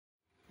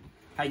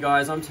Hey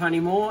guys, I'm Tony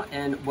Moore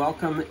and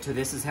welcome to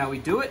This Is How We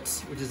Do It,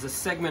 which is a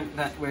segment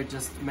that we're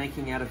just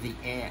making out of the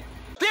air.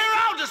 They're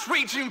all just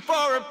reaching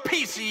for a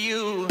piece of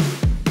you.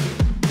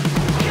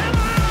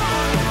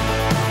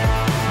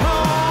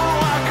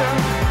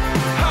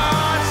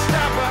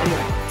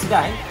 Anyway,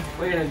 today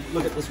we're going to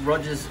look at this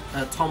Rogers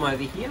tom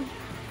over here.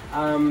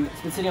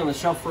 It's been sitting on the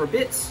shelf for a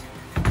bit.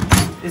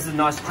 This is a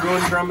nice drawn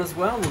drum as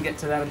well. We'll get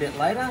to that a bit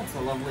later. It's a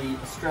lovely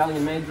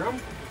Australian-made drum.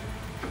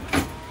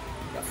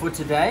 But for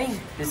today,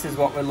 this is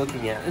what we're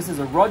looking at. This is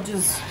a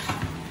Rogers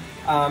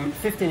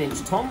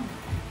 15-inch tom.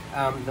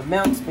 The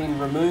mount's been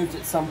removed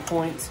at some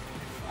point.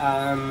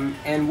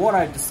 And what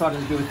I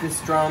decided to do with this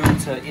drum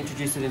to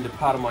introduce it into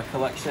part of my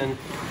collection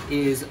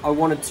is I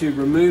wanted to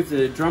remove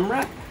the drum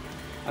wrap.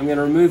 I'm going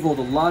to remove all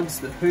the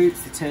lugs, the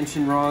hoops, the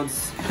tension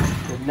rods,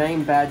 the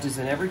name badges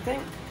and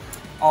everything.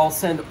 I'll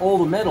send all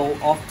the metal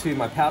off to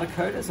my powder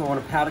coaters. I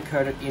want to powder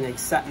coat it in a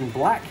satin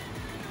black.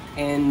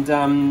 And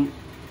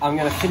I'm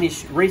going to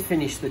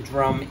refinish the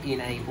drum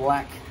in a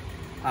black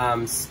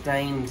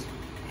stained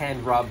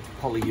hand-rubbed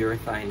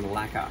polyurethane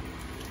lacquer.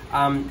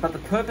 But the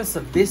purpose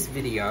of this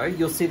video,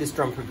 you'll see this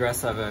drum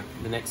progress over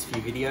the next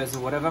few videos or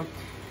whatever,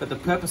 but the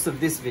purpose of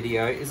this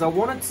video is I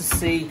wanted to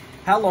see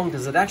how long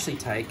does it actually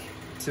take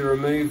to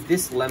remove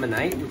this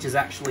laminate, which is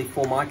actually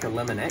Formica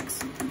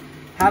Laminex.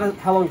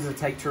 How long does it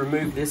take to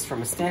remove this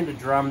from a standard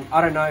drum?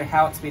 I don't know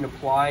how it's been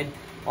applied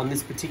on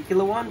this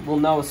particular one. We'll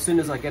know as soon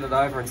as I get it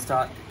over and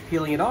start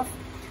peeling it off.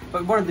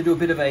 But we wanted to do a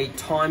bit of a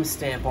time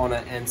stamp on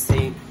it and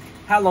see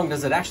how long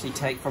does it actually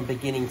take from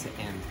beginning to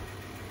end.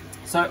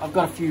 So I've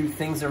got a few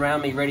things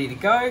around me ready to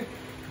go.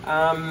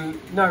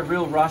 No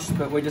real rush,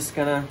 but we're just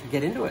gonna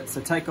get into it. So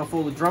take off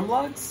all the drum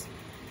lugs.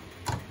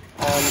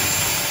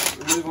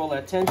 Remove all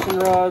our tension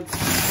rods.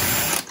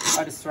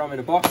 I just throw them in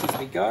a box as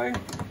we go.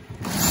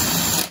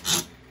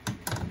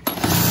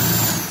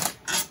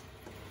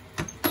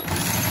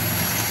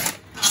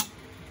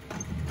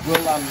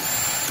 We'll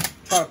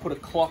try to put a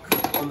clock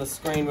on the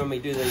screen when we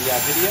do the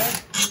video.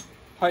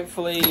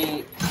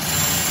 Hopefully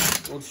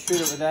we'll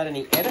shoot it without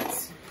any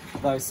edits.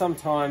 Though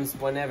sometimes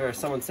whenever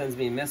someone sends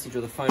me a message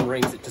or the phone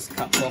rings, it just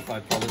cuts off. I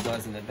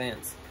apologize in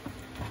advance.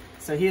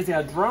 So here's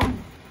our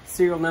drum,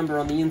 serial number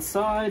on the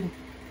inside.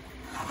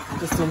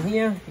 Just in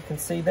here, you can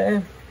see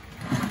there,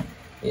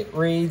 it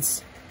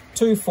reads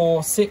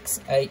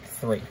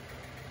 24683.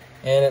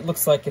 And it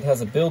looks like it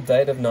has a build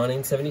date of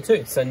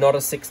 1972. So not a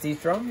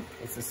 60s drum,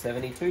 it's a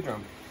 72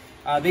 drum.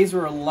 These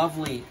were a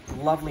lovely,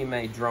 lovely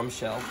made drum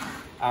shell.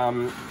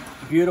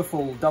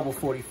 Beautiful double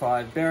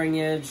 45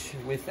 bearing edge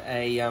with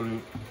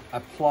a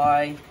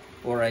ply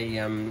or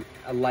a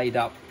laid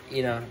up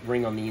inner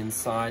ring on the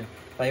inside.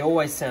 They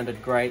always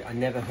sounded great. I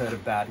never heard a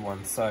bad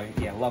one. So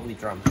yeah, lovely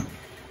drum.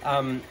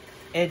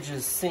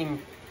 Edges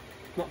seem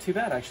not too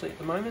bad actually at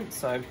the moment.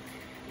 So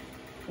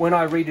when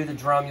I redo the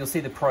drum, you'll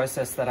see the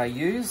process that I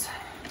use.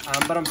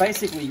 But I'm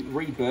basically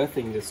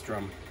rebirthing this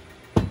drum.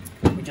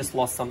 We just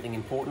lost something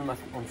important,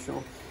 I'm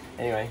sure.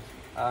 Anyway,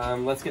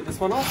 let's get this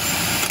one off.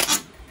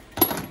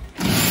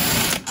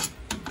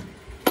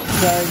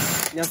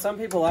 So, now some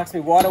people ask me,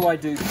 why do I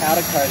do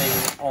powder coating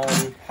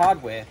on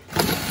hardware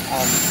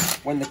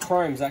when the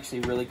chrome's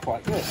actually really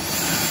quite good?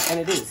 And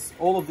it is.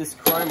 All of this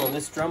chrome on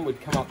this drum would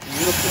come up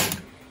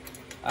beautifully.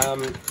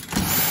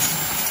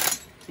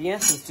 The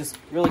answer is just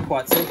really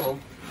quite simple.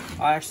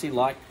 I actually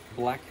like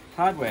black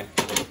hardware,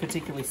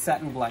 particularly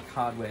satin black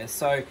hardware.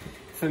 So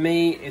for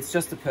me, it's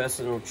just a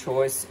personal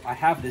choice. I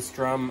have this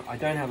drum. I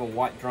don't have a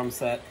white drum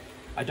set.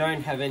 I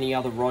don't have any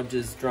other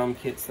Rogers drum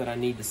kits that I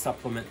need to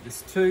supplement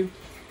this to.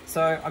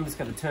 So I'm just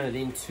going to turn it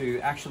into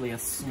actually a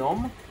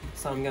snom.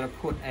 So I'm going to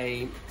put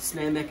a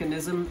snare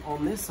mechanism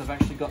on this. I've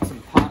actually got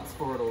some parts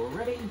for it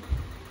already.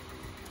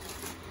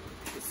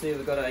 You see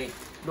we've got a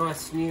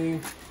nice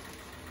new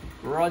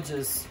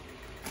Rogers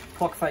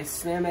clock face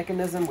snare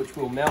mechanism, which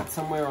will mount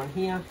somewhere on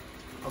here.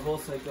 I've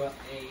also got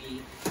a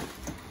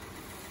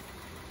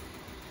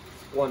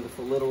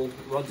wonderful little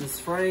Rogers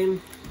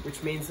frame,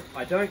 which means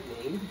I don't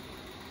need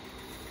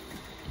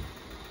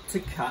to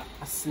cut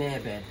a snare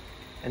bed.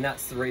 And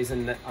that's the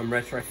reason that I'm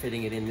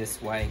retrofitting it in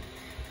this way.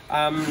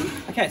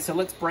 Okay, so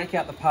let's break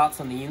out the parts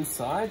on the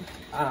inside.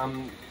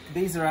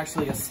 These are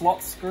actually a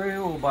slot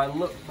screw, or by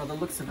the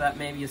looks of that,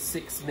 maybe a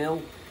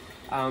 6mm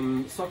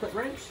socket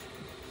wrench.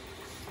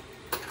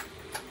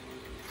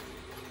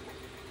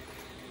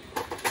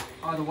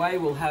 Either way,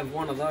 we'll have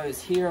one of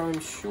those here, I'm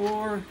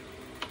sure,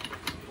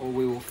 or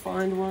we will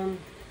find one.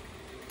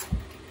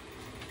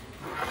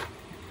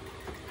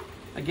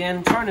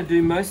 Again, trying to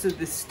do most of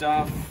this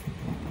stuff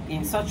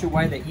in such a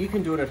way that you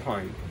can do it at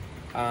home.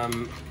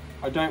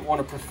 I don't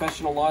want to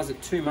professionalize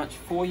it too much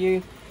for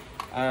you.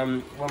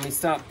 When we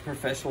start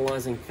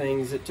professionalizing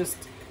things, it just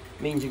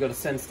means you've got to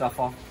send stuff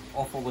off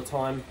all the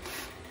time.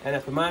 And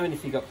at the moment,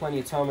 if you've got plenty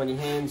of time on your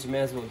hands, you may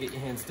as well get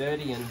your hands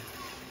dirty and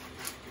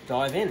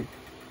dive in.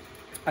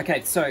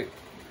 Okay, so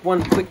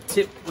one quick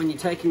tip when you're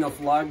taking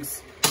off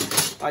lugs,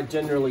 I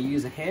generally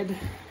use a head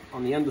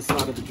on the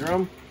underside of the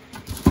drum.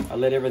 I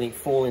let everything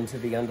fall into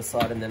the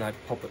underside and then I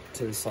pop it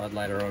to the side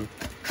later on.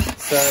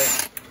 So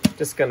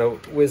Just going to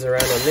whiz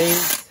around on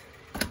these.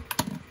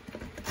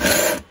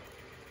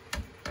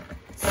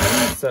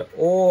 So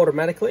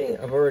automatically,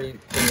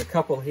 there's a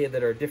couple here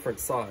that are a different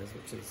size,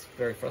 which is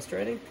very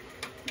frustrating.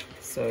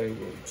 So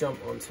we'll jump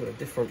onto a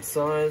different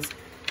size.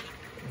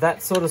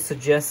 That sort of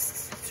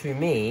suggests to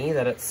me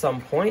that at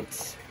some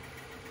point,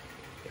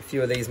 a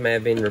few of these may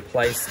have been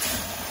replaced.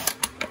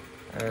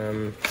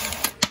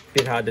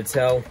 Bit hard to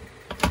tell,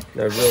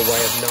 no real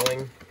way of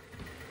knowing.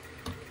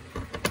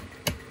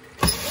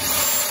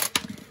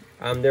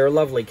 They're a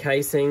lovely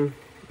casing.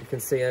 You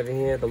can see over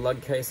here, the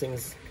lug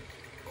casing's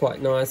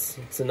quite nice.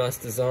 It's a nice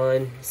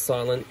design,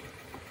 silent.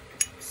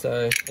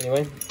 So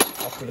anyway,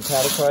 off to the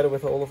powder coater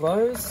with all of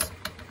those.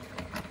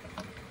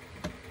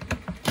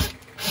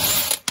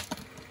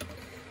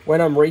 When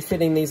I'm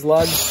refitting these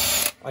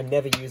lugs, I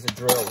never use a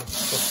drill.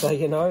 Just so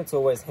you know, it's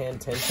always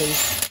hand tension.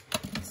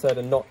 So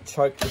to not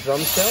choke the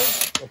drum shell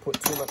or put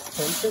too much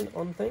tension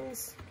on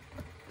things.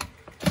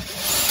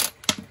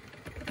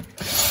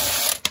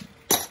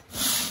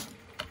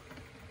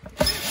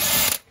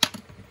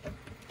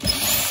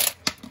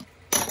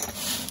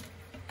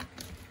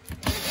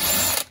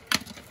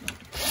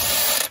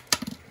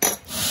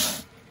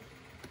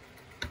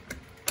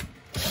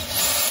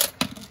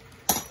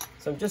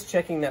 So I'm just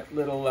checking that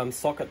little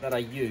socket that I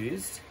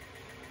used.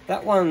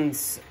 That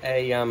one's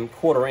a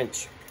 1/4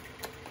 inch.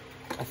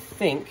 I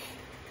think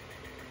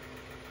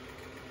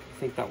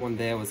that one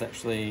there was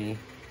actually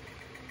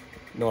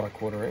not a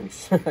 1/4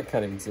 inch. I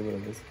can't even see what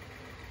it is.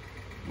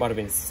 Might have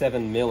been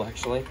 7 mil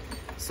actually.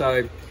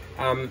 So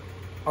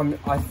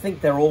I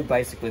think they're all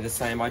basically the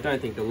same. I don't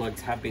think the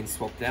lugs have been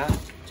swapped out.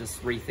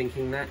 Just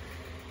rethinking that.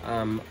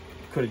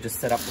 Could have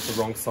just set up with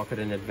the wrong socket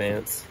in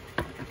advance.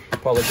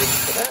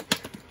 Apologies for that.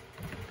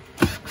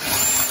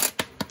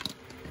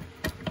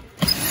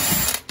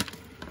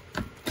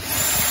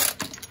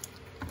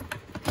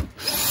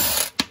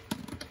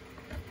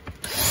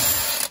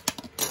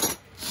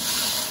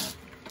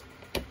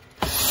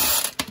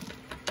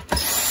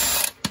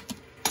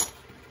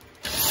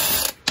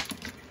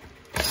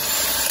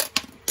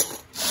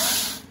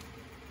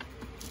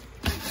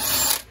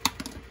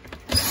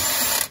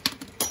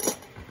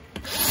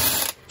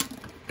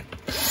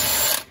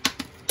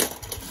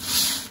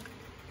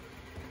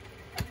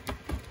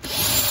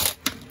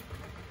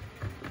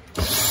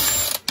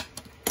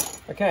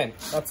 Okay,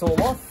 that's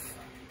all off.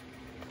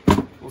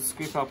 We'll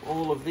scoop up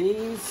all of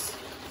these,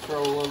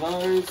 throw all of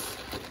those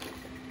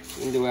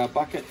into our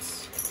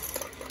buckets.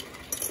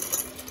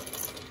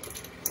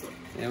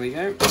 There we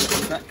go,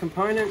 that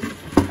component.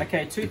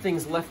 Okay, 2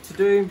 things left to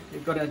do.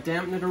 We've got our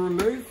dampener to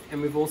remove,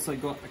 and we've also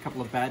got a couple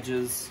of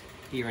badges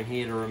here and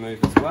here to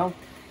remove as well.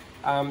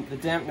 The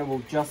dampener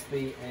will just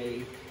be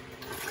a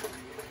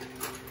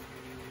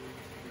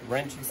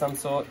wrench of some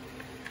sort.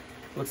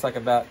 Looks like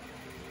about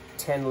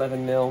 10,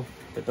 11 mil.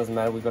 It doesn't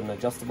matter, we've got an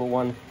adjustable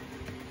one.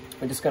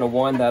 We're just going to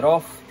wind that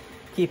off,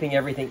 keeping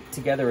everything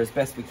together as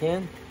best we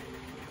can.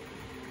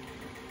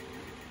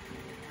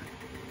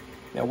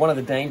 Now, one of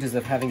the dangers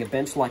of having a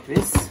bench like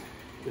this,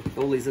 with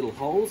all these little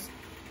holes,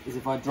 is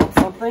if I drop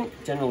something,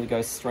 it generally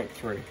goes straight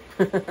through.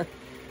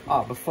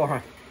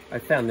 Before I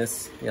found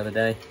this the other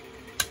day.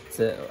 It's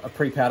a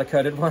pre-powder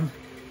coated one.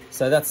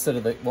 So that's sort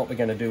of what we're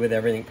going to do with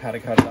everything powder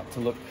coated up to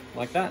look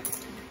like that.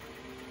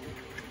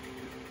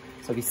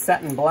 So it'll be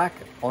satin black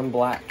on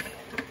black.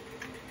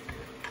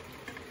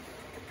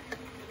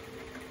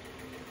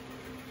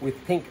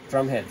 With pink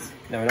drum heads.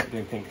 No, we're not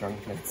doing pink drum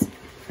heads.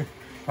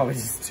 Probably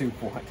just 2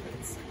 white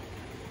heads.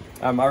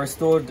 I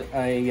restored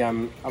a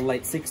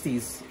late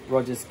 60s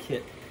Rogers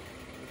kit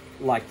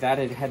like that.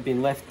 It had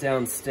been left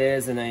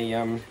downstairs in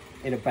a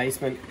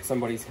basement at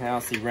somebody's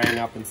house. He rang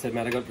up and said,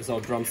 "Man, I got this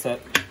old drum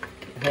set.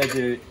 I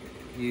heard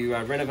you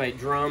renovate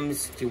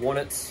drums. Do you want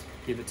it?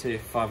 Give it to you,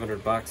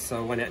 500 bucks." So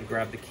I went out and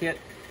grabbed the kit.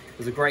 It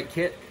was a great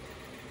kit.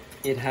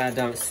 It had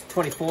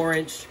 24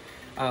 inch.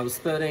 It was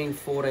 13,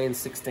 14,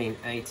 16,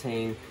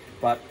 18,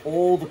 but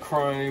all the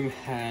chrome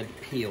had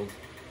peeled,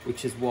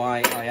 which is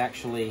why I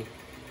actually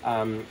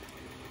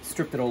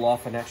stripped it all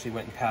off and actually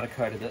went and powder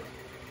coated it.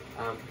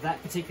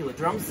 That particular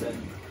drum set,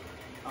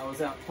 I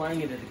was out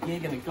playing it at a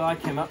gig and a guy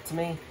came up to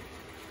me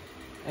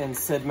and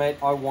said, "Mate,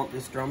 I want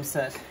this drum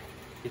set.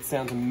 It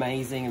sounds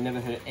amazing. I've never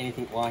heard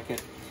anything like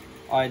it."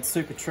 I had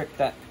super tricked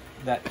that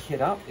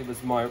kit up. It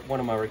was one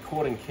of my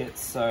recording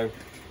kits, so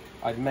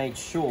I'd made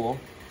sure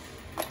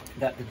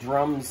that the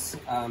drums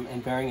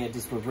and bearing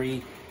edges were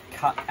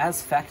recut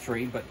as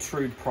factory but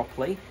trued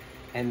properly,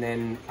 and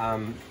then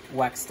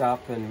waxed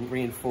up and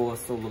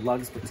reinforced. All the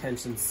lugs were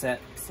tension set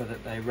so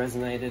that they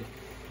resonated.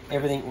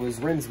 Everything was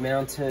rims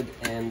mounted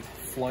and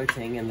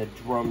floating, and the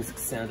drums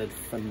sounded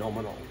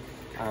phenomenal.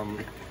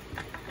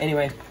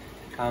 Anyway,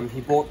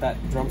 he bought that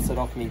drum set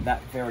off me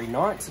that very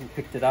night and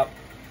picked it up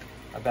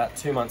about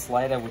 2 months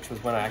later, which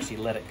was when I actually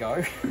let it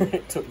go.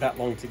 It took that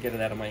long to get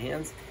it out of my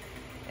hands.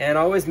 And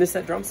I always miss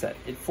that drum set.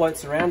 It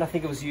floats around. I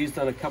think it was used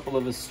on a couple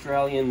of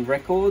Australian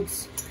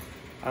records,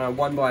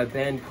 one by a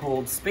band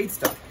called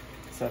Speedster.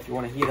 So if you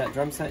want to hear that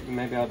drum set, you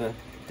may be able to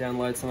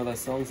download some of those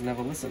songs and have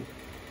a listen.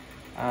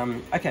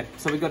 Okay,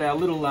 so we've got our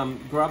little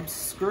grub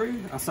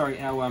screw. Sorry,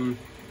 our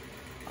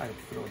I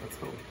forgot what that's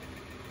called.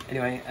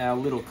 Anyway, our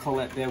little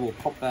collet there, we'll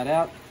pop that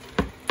out.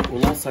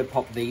 We'll also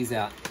pop these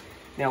out.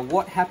 Now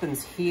what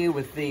happens here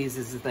with these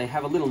is that they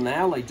have a little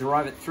nail, they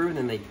drive it through and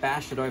then they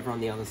bash it over on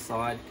the other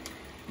side.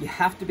 You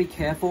have to be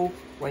careful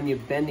when you're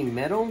bending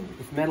metal.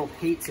 If metal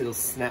heats, it'll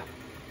snap.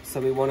 So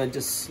we want to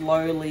just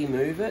slowly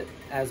move it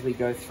as we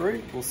go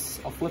through. I'll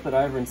flip it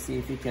over and see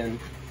if you can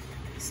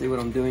see what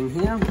I'm doing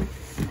here.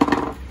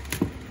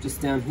 Just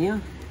down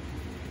here.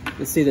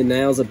 You'll see the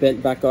nails are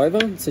bent back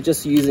over. So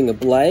just using a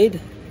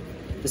blade,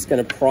 just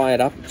going to pry it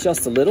up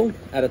just a little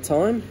at a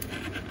time.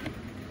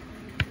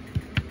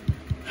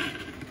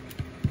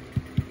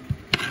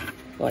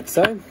 Like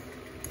so.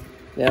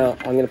 Now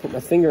I'm going to put my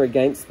finger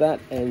against that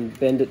and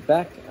bend it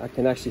back. I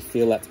can actually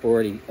feel that's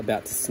already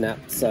about to snap.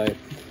 So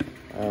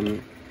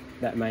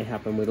that may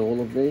happen with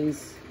all of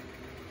these.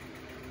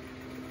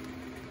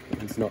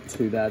 It's not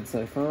too bad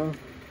so far.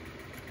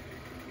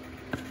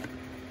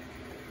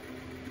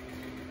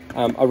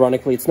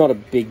 Ironically, it's not a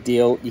big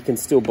deal. You can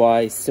still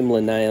buy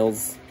similar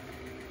nails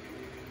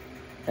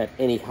at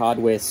any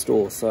hardware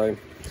store. So,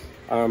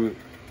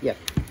 yeah,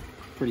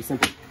 pretty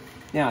simple.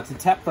 Now, to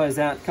tap those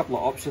out, a couple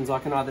of options. I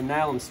can either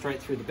nail them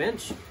straight through the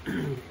bench,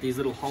 these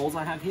little holes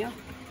I have here,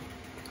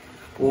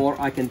 or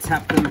I can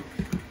tap them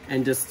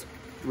and just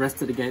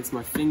rest it against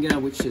my finger,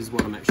 which is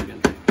what I'm actually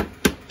going to do.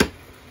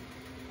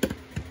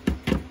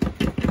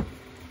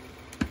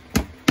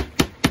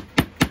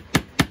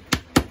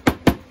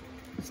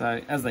 So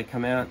as they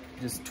come out,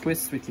 just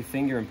twist with your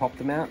finger and pop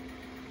them out.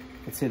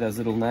 You can see those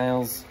little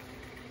nails,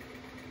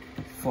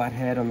 flat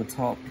head on the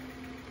top.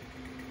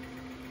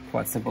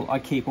 Quite simple. I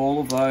keep all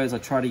of those. I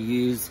try to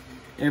use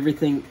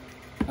everything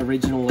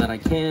original that I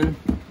can,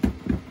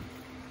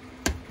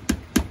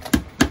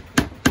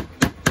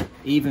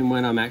 even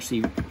when I'm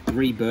actually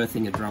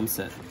rebirthing a drum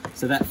set.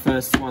 So that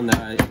first one that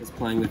I was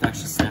playing with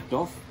actually snapped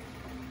off.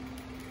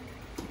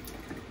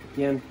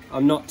 Again,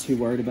 I'm not too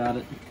worried about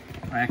it.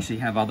 I actually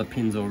have other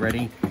pins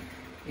already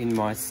in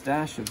my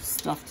stash of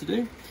stuff to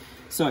do.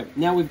 So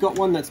now we've got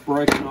one that's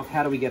broken off.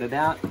 How do we get it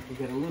out? We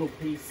get a little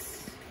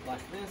piece like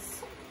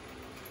this,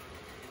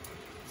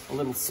 a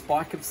little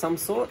spike of some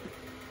sort.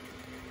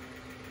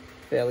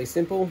 Fairly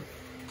simple.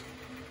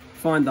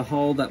 Find the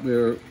hole that we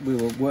were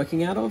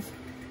working out of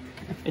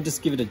and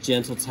just give it a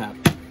gentle tap.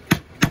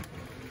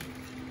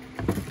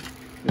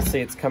 You'll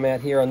see it's come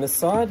out here on this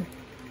side.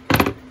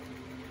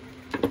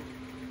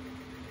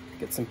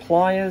 Get some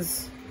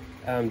pliers.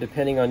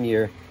 Depending on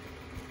your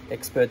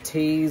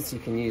expertise, you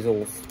can use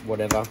all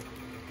whatever.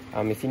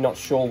 If you're not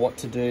sure what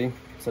to do,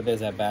 so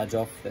there's our badge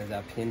off, there's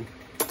our pin.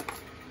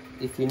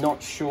 If you're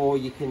not sure,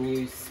 you can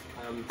use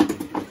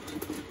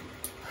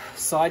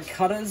side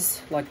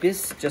cutters like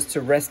this just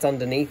to rest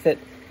underneath it,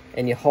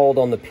 and you hold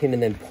on the pin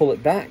and then pull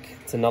it back.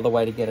 It's another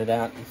way to get it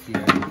out, if you,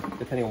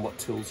 depending on what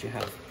tools you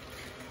have.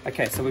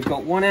 Okay, so we've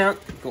got one out,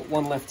 got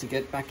one left to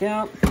get back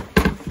out.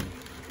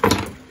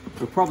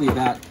 We're probably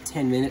about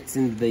 10 minutes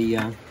into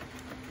the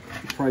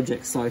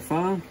project so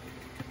far.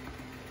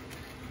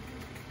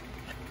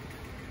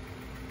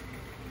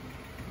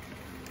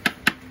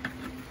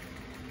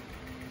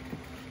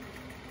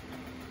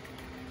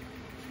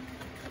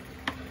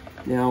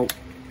 Now,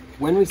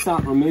 when we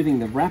start removing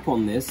the wrap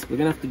on this, we're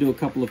going to have to do a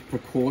couple of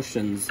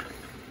precautions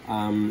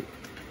on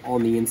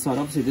the inside.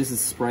 Obviously, this is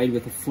sprayed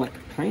with a fleck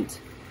paint.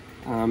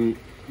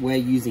 We're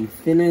using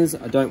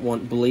thinners. I don't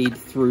want bleed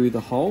through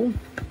the hole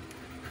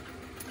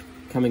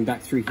coming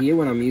back through here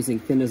when I'm using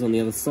thinners on the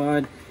other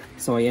side.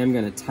 So I am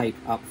going to tape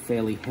up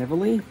fairly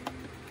heavily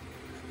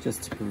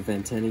just to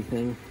prevent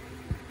anything.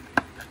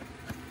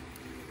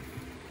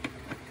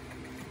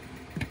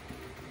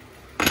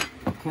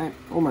 Okay,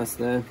 almost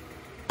there.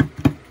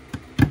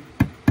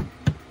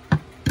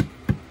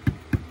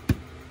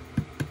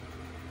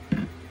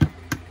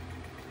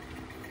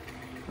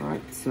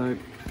 Alright, so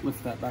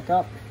lift that back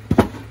up.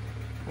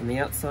 On the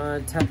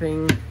outside,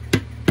 tapping.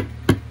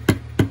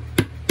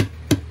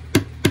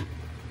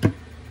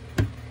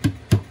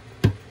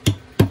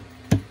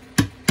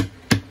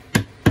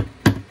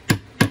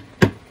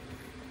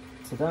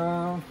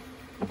 Ta-da!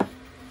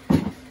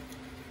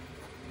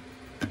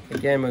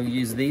 Again, we'll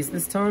use these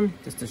this time,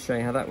 just to show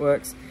you how that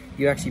works.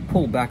 You actually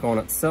pull back on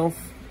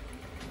itself,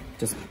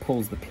 just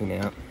pulls the pin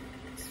out.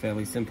 It's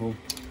fairly simple.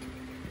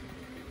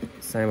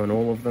 Same on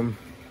all of them.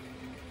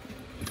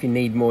 If you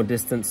need more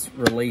distance,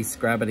 release,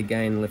 grab it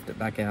again, lift it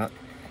back out.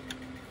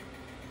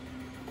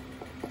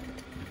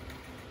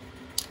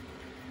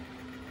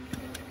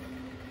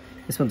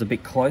 This one's a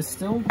bit close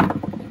still.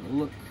 Have a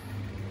look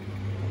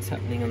what's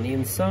happening on the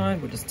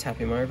inside. We'll just tap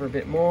him over a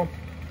bit more.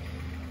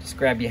 Just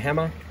grab your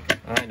hammer.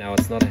 Oh no,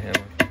 it's not a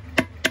hammer.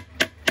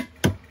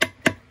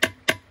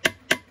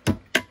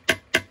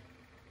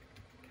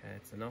 Okay,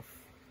 it's enough.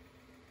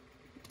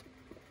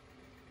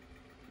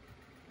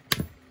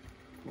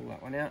 Pull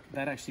that one out.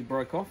 That actually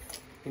broke off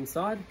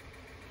inside.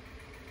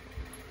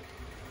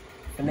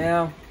 For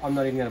now, I'm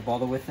not even going to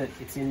bother with it.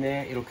 It's in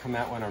there. It'll come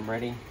out when I'm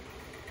ready.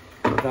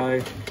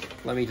 Though,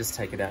 let me just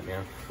take it out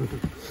now.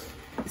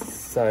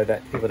 so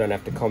that people don't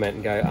have to comment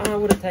and go, oh, I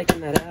would have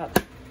taken that out.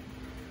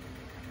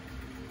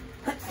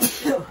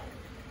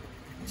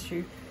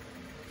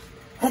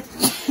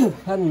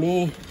 Pardon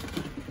me.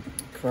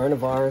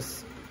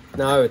 Coronavirus.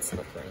 No, it's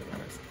not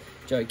coronavirus.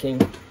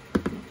 Joking.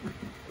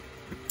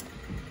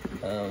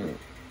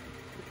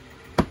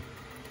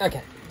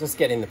 Okay, just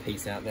getting the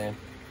piece out there.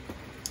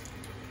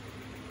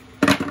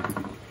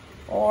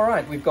 All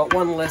right, we've got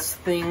one more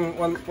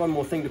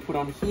thing to put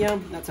on here.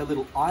 That's a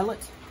little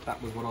eyelet.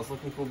 That was what I was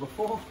looking for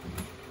before.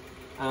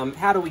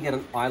 How do we get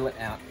an eyelet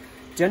out?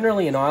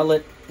 Generally, an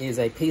eyelet is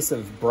a piece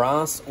of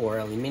brass or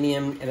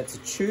aluminium, and it's a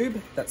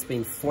tube that's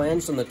been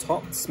flanged on the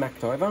top,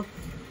 smacked over.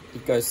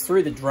 It goes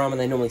through the drum, and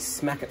they normally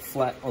smack it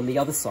flat on the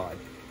other side.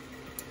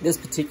 This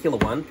particular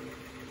one,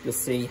 you'll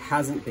see,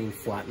 hasn't been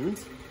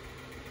flattened.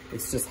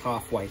 It's just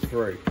halfway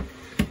through.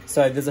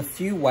 So there's a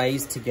few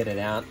ways to get it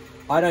out.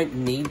 I don't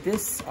need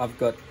this. I've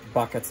got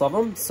buckets of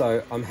them,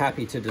 so I'm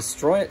happy to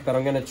destroy it, but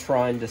I'm going to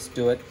try and just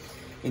do it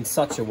in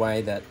such a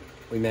way that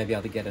we may be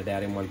able to get it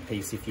out in one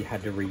piece if you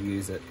had to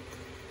reuse it.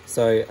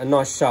 So a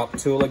nice sharp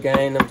tool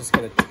again. I'm just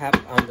going to tap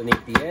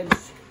underneath the edge.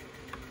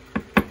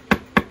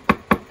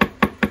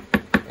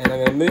 And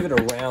I'm going to move it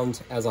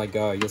around as I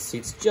go. You'll see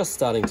it's just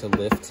starting to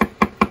lift.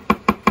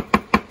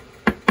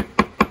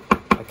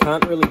 I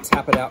can't really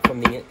tap it out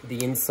from the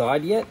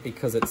inside yet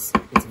because it's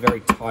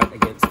very tight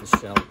against the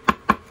shell.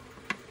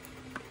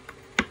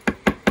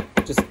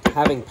 Just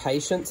having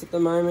patience at the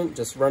moment,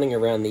 just running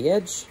around the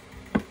edge.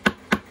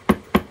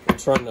 I'm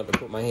trying not to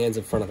put my hands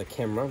in front of the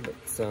camera, but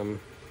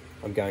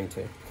I'm going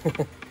to.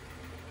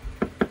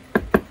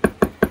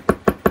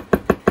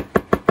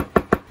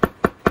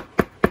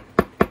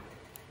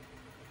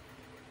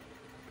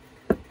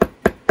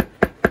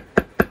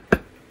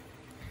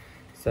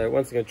 So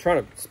once again,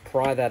 trying to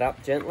pry that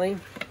up gently.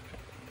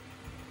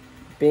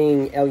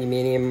 Being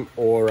aluminium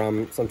or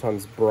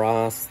sometimes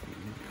brass,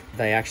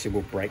 they actually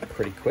will break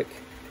pretty quick.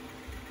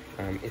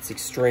 It's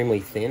extremely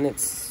thin.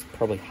 It's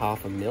probably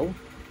 1/2 mil.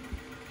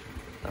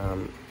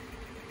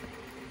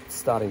 It's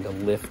starting to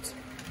lift,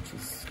 which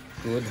is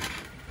good.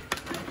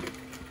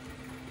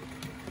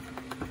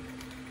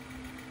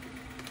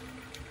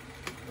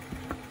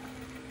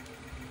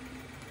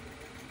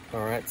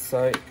 All right,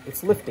 so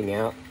it's lifting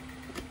out.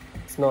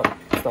 It's not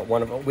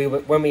one of them.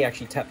 When we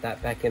actually tap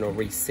that back in or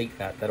reseat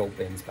that all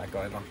bends back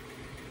over.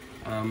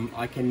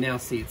 I can now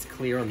see it's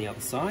clear on the other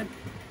side.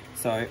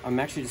 So I'm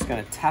actually just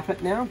going to tap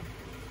it now.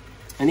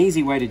 An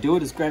easy way to do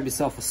it is grab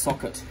yourself a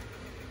socket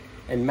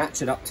and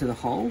match it up to the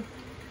hole.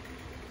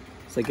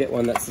 So get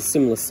one that's a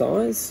similar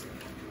size.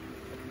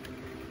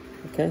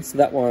 Okay, so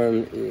that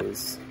one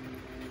is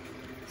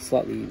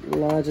slightly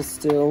larger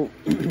still.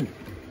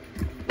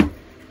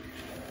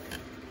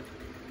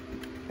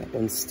 That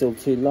one's still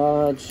too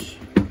large.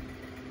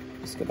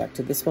 Let's go back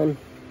to this one.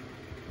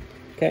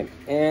 Okay,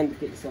 and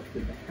get yourself a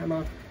bit of a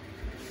hammer.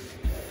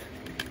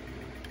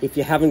 If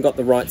you haven't got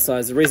the right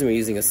size, the reason we're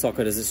using a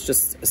socket is it's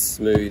just a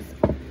smooth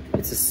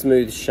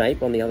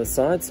shape on the other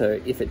side. So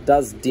if it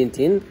does dint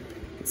in,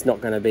 it's not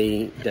going to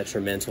be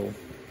detrimental.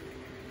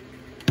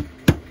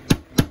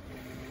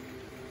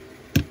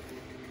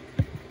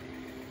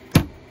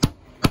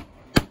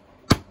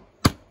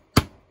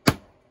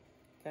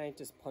 Okay,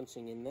 just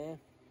punching in there,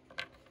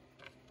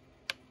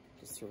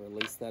 just to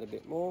release that a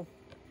bit more.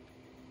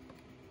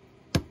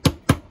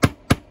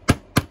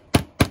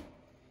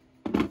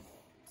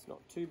 It's not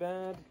too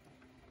bad.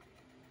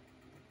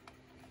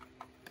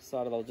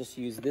 Decided I'll just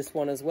use this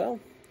one as well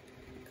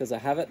because I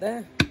have it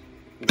there.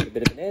 Get a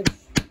bit of an edge,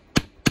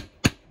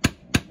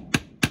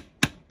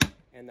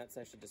 and that's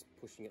actually just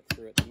pushing it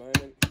through at the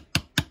moment.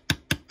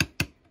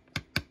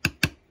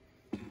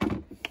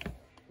 You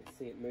can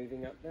see it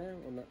moving up there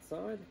on that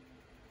side.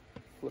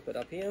 Flip it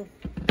up here.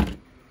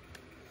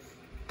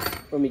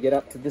 When we get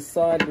up to this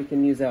side, we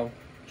can use our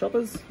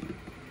choppers.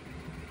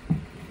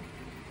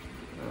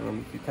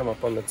 You come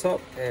up on the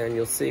top and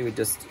you'll see we're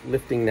just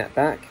lifting that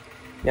back.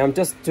 Now I'm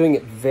just doing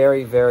it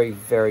very, very,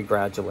 very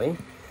gradually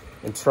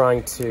and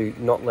trying to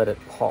not let it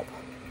pop.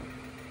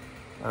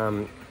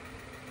 As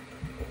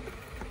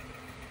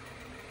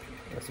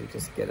we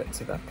just get it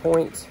to that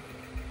point.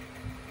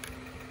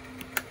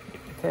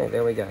 Okay,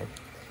 there we go.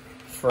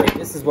 Free.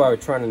 This is why we're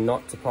trying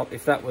not to pop.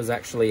 If that was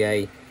actually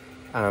a,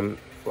 well,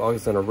 I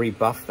was going to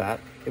rebuff that,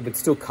 it would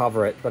still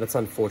cover it, but it's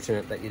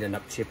unfortunate that you'd end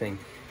up chipping.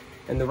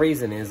 And the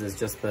reason is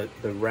just that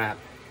the wrap,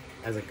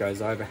 as it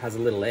goes over, has a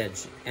little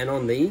edge. And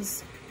on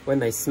these, when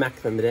they smack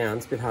them down,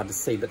 it's a bit hard to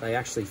see, but they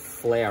actually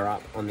flare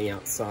up on the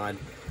outside.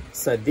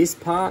 So this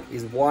part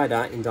is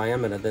wider in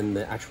diameter than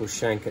the actual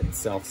shank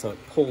itself, so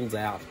it pulls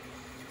out.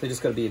 So you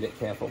just got to be a bit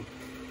careful.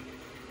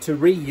 To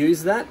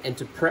reuse that and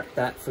to prep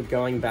that for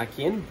going back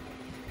in,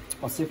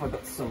 I'll see if I've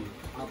got some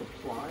other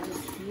pliers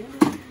here.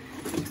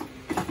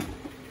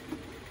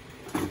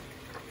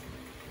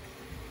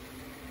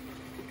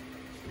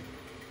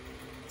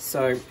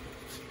 So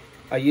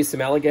I use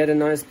some alligator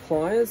nose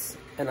pliers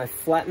and I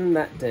flatten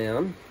that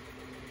down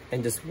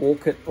and just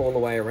walk it all the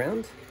way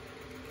around.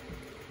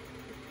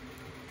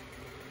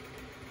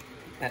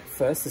 At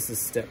first, this is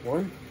step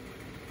one.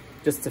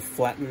 just to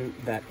flatten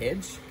that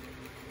edge.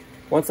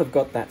 Once I've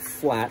got that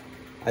flat,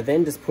 I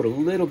then just put a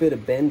little bit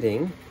of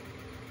bending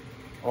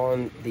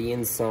on the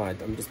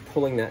inside. I'm just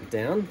pulling that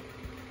down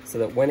so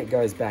that when it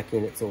goes back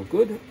in, it's all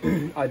good.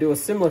 I do a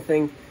similar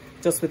thing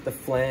just with the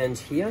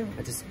flange here.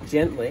 I just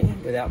gently,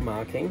 without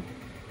marking,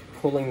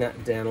 pulling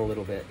that down a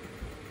little bit.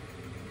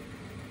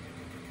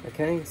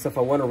 Okay, so if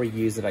I want to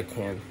reuse it, I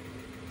can.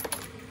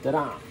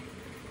 Ta-da!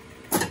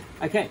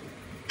 Okay,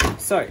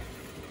 so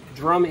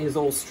drum is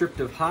all stripped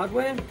of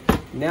hardware.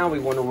 Now we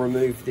want to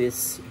remove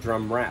this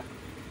drum wrap.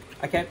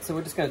 Okay, so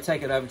we're just going to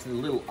take it over to the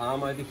little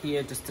arm over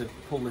here just to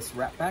pull this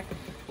wrap back.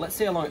 Let's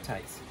see how long it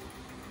takes.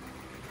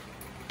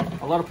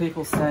 A lot of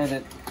people say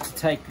that to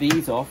take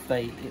these off,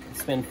 they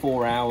spend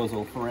 4 hours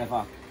or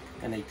forever,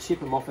 and they chip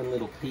them off in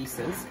little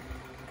pieces.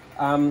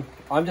 I'm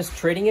just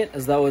treating it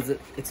as though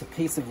it's a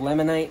piece of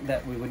laminate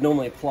that we would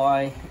normally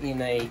apply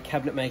in a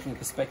cabinet making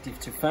perspective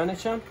to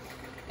furniture,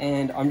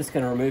 and I'm just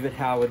going to remove it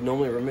how I would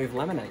normally remove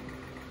laminate.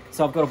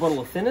 So I've got a bottle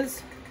of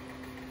thinners,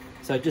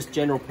 so just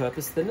general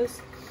purpose thinners.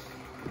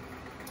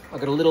 I've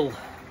got a little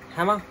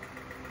hammer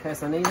in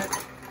case I need it.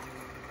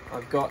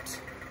 I've got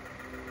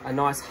a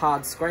nice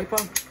hard scraper,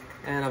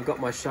 and I've got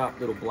my sharp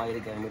little blade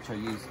again, which I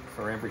use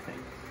for everything.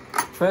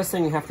 First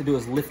thing you have to do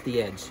is lift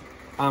the edge.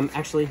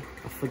 Actually,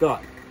 I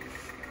forgot.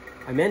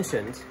 I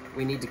mentioned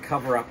we need to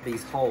cover up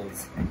these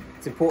holes.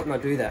 It's important I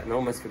do that, and I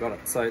almost forgot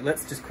it. So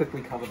let's just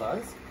quickly cover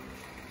those.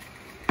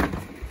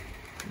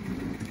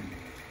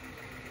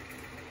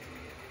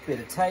 Bit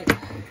of tape.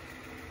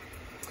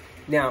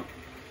 Now,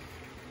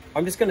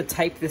 I'm just going to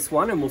tape this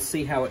one and we'll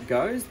see how it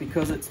goes.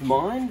 Because it's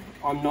mine,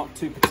 I'm not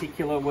too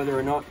particular whether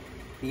or not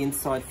the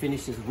inside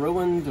finish is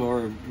ruined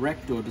or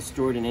wrecked or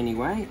destroyed in any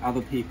way.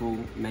 Other people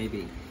may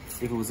be.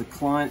 If it was a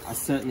client, I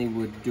certainly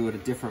would do it a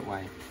different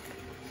way.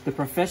 The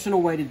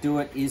professional way to do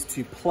it is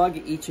to plug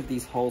each of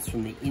these holes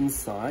from the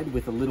inside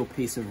with a little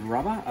piece of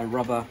rubber, a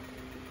rubber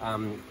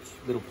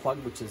little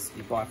plug, which is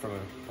you buy from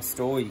a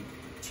store,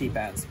 cheap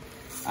ads.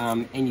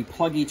 And you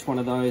plug each one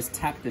of those,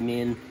 tap them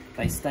in,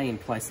 they stay in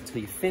place until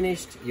you're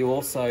finished. You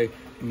also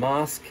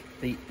mask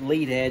the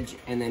lead edge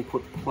and then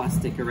put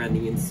plastic around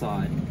the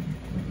inside.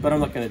 But I'm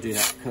not going to do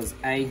that because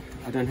A,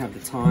 I don't have the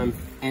time,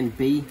 and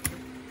B,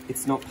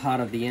 it's not part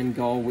of the end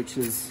goal, which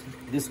is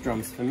this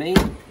drum's for me,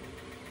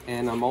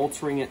 and I'm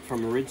altering it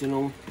from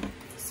original,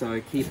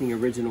 so keeping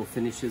original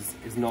finishes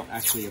is not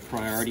actually a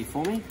priority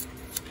for me.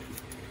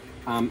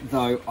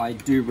 Though I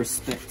do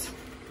respect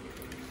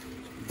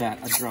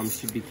that a drum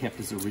should be kept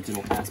as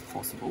original as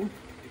possible.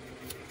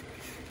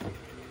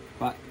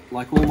 But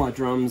like all my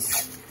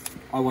drums,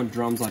 I want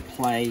drums I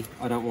play.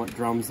 I don't want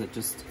drums that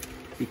just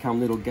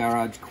become little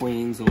garage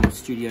queens or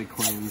studio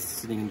queens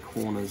sitting in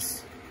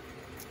corners.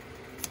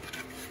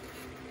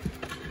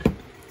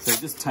 So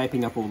just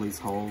taping up all these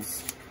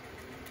holes.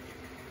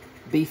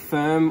 Be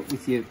firm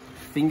with your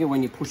finger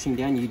when you're pushing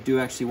down. You do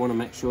actually want to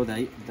make sure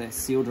they're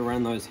sealed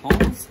around those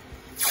holes.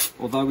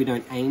 Although we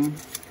don't aim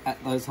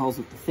at those holes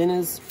with the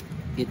thinners,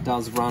 it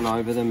does run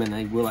over them and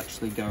they will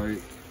actually go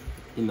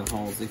in the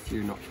holes if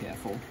you're not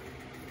careful.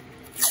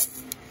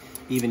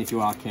 Even if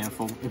you are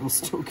careful, it will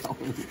still go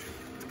in.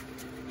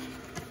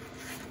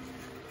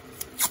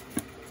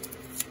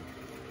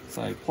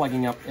 So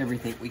plugging up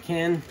everything we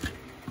can.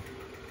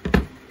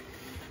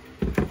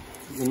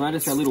 You'll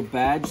notice our little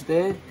badge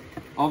there.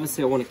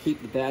 Obviously I want to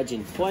keep the badge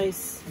in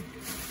place.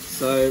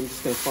 So I'm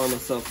just going to find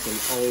myself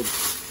some old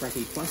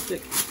crappy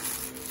plastic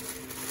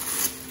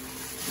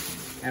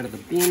out of the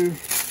bin.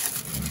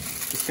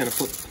 Just going to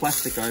put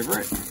plastic over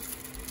it,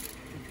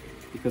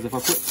 because if I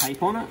put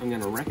tape on it, I'm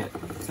going to wreck it.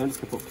 So I'm just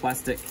going to put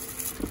plastic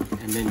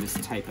and then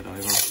just tape it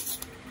over.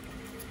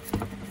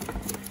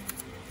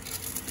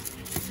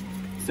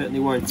 Certainly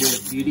won't win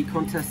a beauty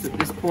contest at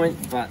this point,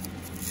 but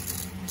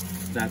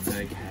that's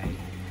okay.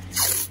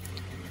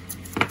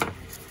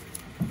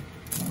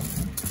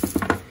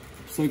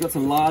 So we've got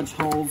some large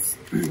holes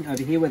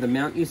over here where the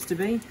mount used to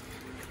be.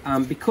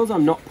 Because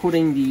I'm not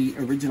putting the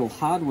original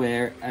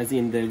hardware, as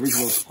in the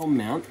original tom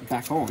mount,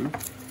 back on,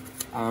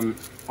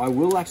 I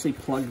will actually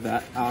plug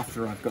that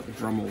after I've got the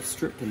drum all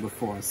stripped and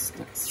before I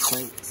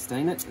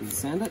stain it and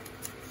sand it.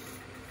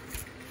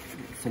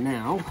 For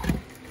now,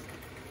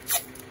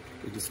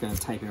 we're just going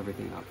to tape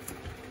everything up.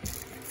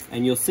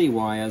 And you'll see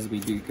why as we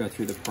do go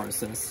through the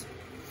process.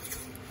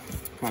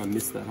 Kind of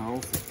missed that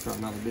hole, so throw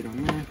another bit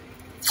on there.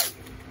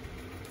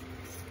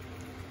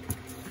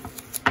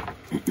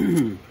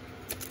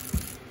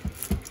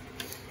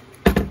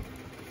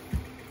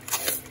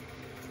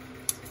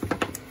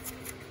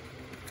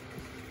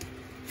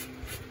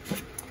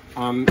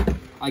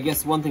 I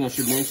guess one thing I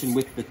should mention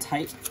with the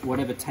tape,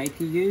 whatever tape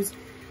you use,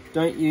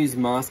 don't use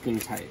masking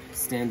tape,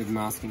 standard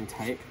masking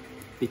tape,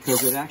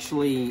 because it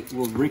actually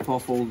will rip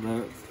off all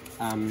the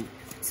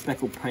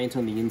speckled paint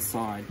on the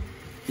inside.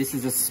 This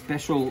is a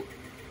special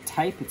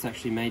tape. It's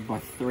actually made by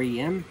 3M.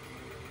 I don't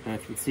know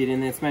if you can see it in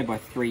there. It's made by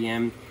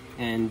 3M,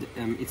 and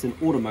it's an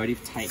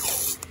automotive tape.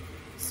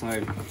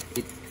 So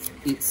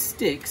it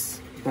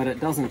sticks, but it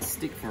doesn't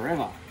stick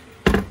forever.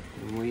 And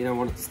well, you don't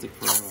want it to stick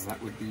forever.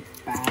 That would be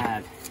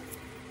bad.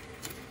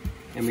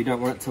 and we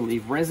don't want it to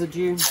leave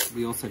residue.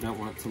 We also don't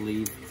want it to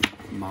leave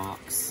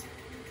marks.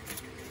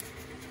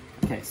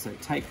 Okay, so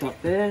taped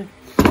up there.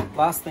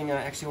 Last thing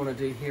I actually want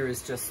to do here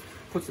is just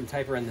put some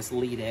tape around this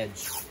lead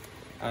edge.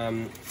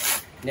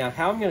 Now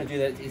how I'm going to do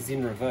that is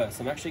in reverse.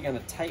 I'm actually going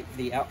to tape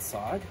the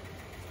outside.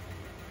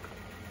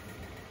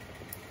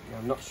 Now,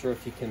 I'm not sure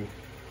if you can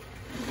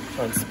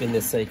try and spin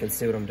this so you can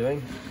see what I'm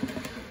doing.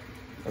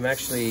 I'm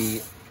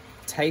actually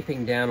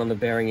taping down on the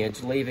bearing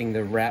edge, leaving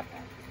the wrap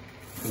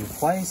in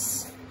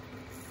place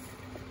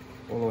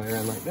all the way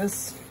around like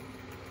this.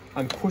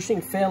 I'm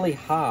pushing fairly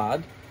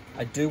hard.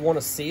 I do want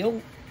to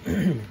seal,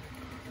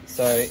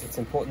 so it's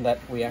important that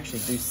we actually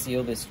do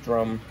seal this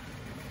drum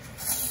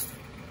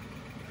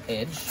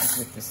edge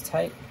with this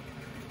tape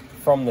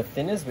from the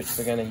thinners, which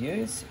we're going to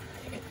use.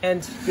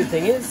 And good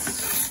thing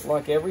is,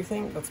 like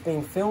everything that's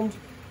being filmed,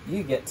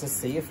 you get to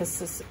see if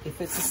it's a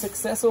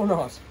success or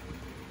not.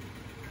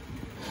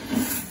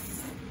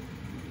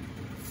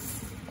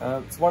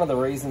 It's one of the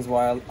reasons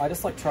why I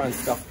just like trying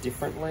stuff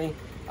differently.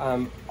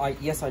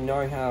 Yes, I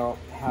know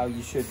how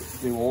you should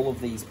do all of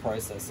these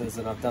processes,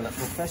 and I've done it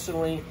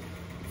professionally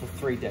for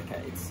 3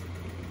 decades.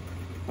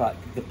 But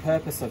the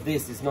purpose of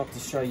this is not to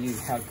show you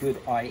how good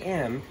I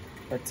am,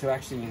 but to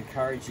actually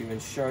encourage you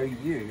and show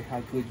you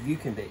how good you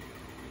can be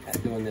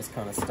at doing this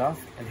kind of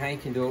stuff, and how you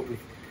can do it with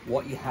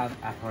what you have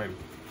at home.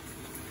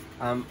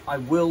 I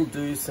will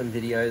do some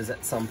videos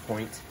at some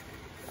point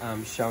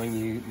showing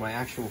you my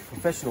actual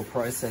professional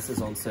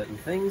processes on certain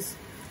things,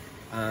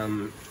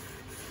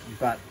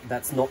 but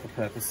that's not the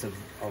purpose of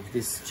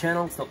this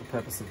channel. It's not the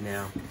purpose of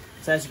now.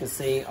 So as you can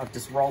see, I've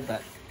just rolled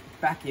that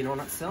back in on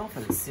itself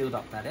and it's sealed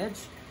up that edge.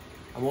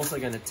 I'm also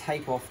going to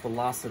tape off the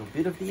last little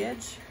bit of the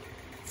edge.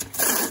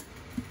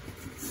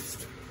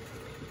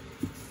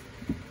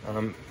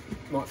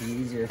 Might be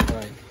easier if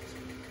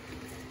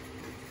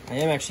I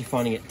am actually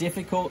finding it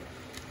difficult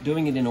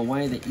doing it in a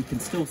way that you can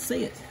still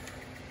see it.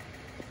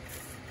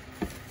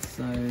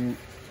 So,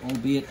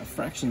 albeit a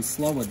fraction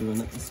slower doing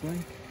it this way.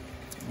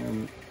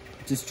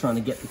 Just trying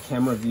to get the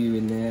camera view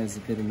in there is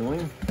a bit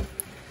annoying.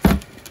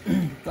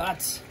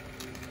 But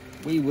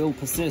we will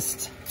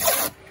persist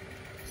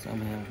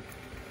somehow.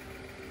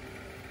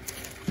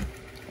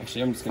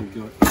 Actually, I'm just going to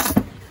do it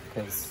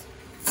because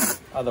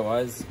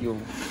otherwise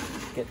you'll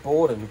get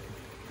bored and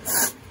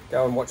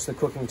go and watch the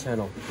cooking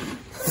channel.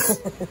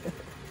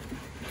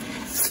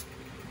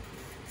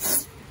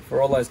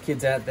 For all those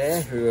kids out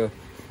there who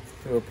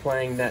are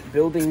playing that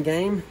building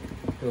game,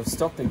 who have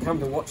stopped and come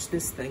to watch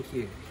this, thank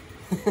you.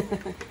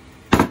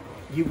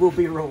 You will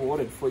be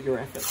rewarded for your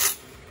effort,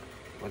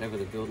 whatever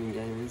the building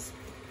game is.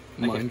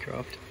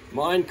 Minecraft.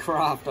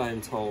 Minecraft, I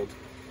am told,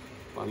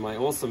 by my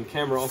awesome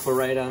camera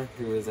operator,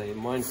 who is a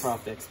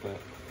Minecraft expert.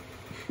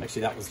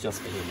 Actually, that was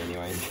just for him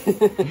anyway.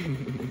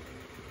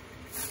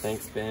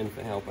 Thanks, Ben,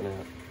 for helping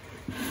out.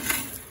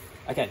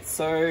 Okay,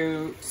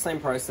 so same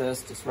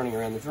process, just running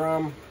around the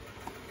drum.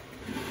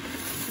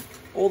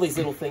 All these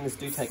little things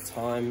do take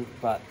time,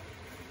 but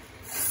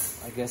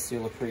I guess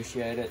you'll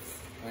appreciate it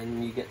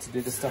when you get to do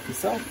the stuff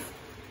yourself.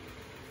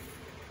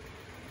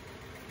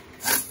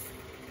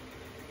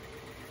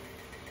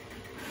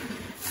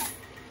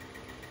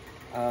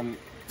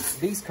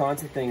 These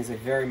kinds of things are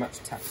very much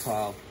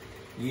tactile,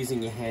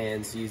 using your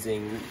hands,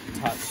 using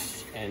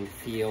touch and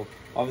feel.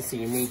 Obviously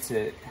you need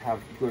to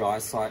have good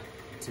eyesight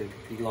to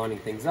be lining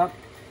things up,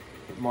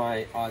 but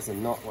my eyes are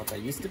not what they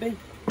used to be,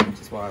 which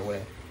is why I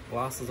wear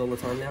glasses all the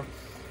time now.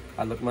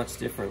 I look much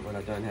different when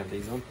I don't have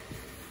these on.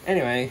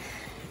 Anyway,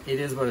 it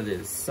is what it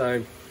is.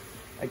 So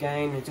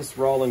again, just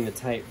rolling the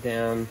tape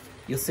down.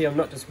 You'll see I'm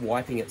not just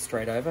wiping it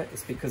straight over.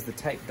 It's because the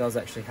tape does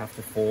actually have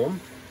to form,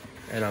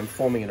 and I'm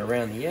forming it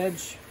around the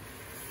edge,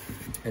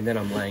 and then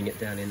I'm laying it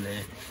down in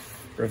there,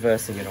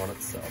 reversing it on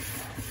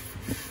itself.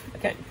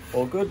 Okay,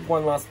 all good.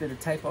 One last bit of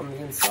tape on the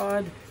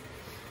inside.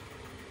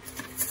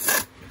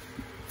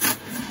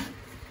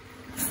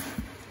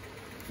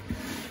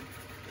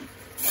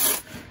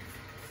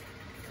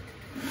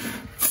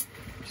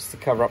 Just to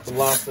cover up the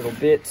last little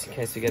bit, in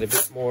case we get a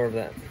bit more of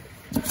that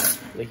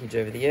leakage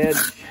over the edge,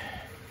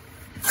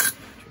 which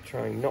we're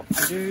trying not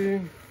to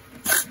do.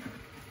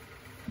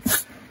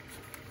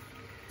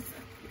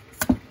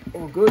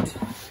 All good.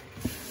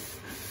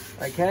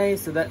 Okay,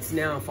 so that's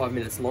now 5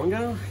 minutes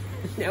longer.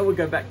 Now we'll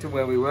go back to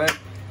where we were,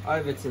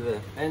 over to the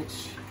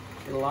bench,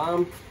 little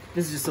arm.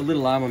 This is just a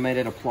little arm I made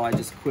out of ply,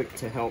 just quick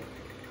to help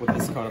with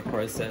this kind of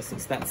process.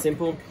 It's that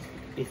simple.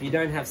 If you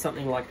don't have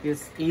something like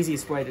this,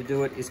 easiest way to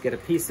do it is get a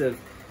piece of,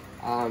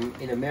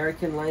 in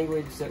American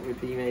language, that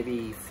would be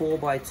maybe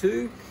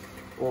 4x2,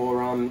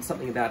 or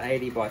something about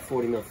 80 by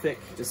 40 mil thick.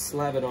 Just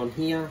slab it on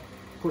here,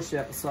 push it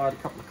out the side, a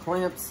couple of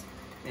clamps,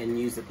 and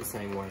use it the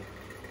same way.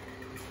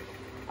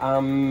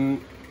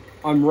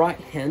 I'm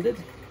right-handed.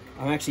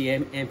 I'm actually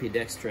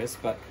ambidextrous,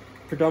 but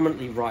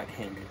predominantly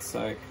right-handed.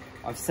 So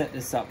I've set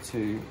this up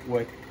to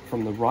work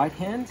from the right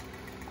hand.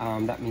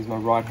 That means my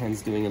right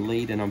hand's doing a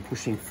lead and I'm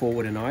pushing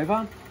forward and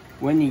over.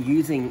 When you're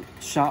using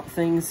sharp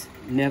things,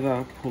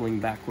 never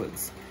pulling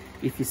backwards.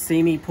 If you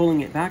see me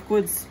pulling it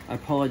backwards, I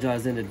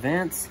apologize in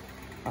advance.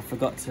 I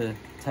forgot to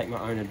take my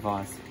own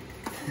advice.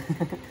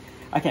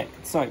 Okay,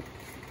 so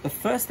the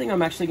first thing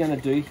I'm actually going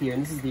to do here,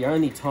 and this is the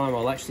only time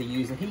I'll actually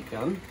use a heat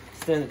gun,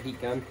 standard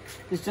heat gun,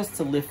 is just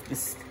to lift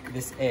this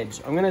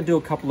edge. I'm going to do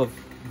a couple of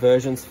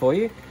versions for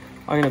you.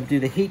 I'm going to do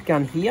the heat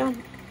gun here.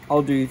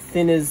 I'll do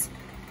thinners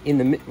in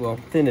the, well,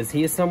 thinners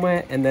here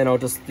somewhere, and then I'll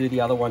just do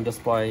the other one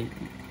just by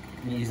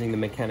using the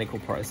mechanical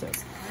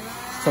process.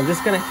 So I'm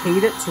just going to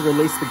heat it to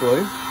release the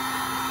glue.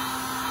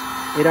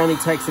 It only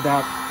takes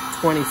about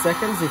 20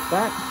 seconds, if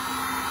that.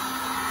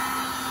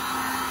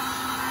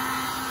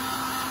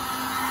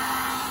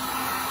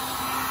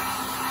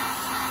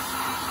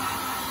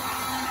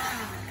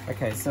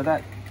 Okay, so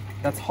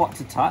that's hot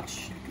to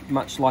touch,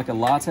 much like a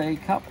latte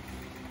cup.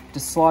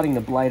 Just sliding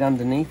the blade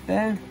underneath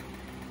there.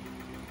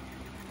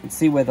 And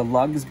see where the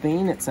lug's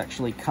been, it's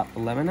actually cut the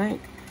laminate.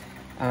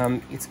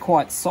 It's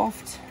quite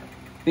soft.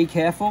 Be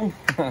careful.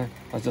 I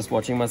was just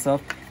watching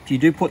myself. If you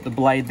do put the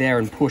blade there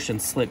and push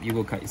and slip, you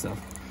will cut yourself.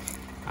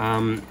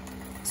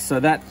 So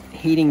that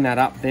heating that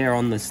up there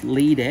on this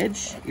lead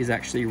edge is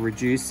actually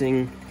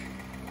reducing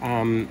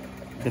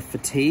the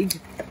fatigue.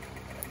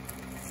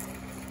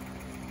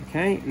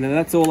 Okay, now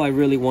that's all I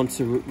really want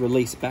to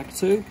release back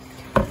to.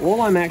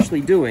 All I'm actually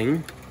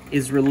doing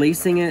is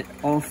releasing it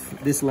off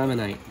this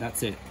laminate.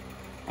 That's it.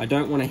 I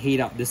don't want to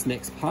heat up this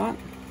next part.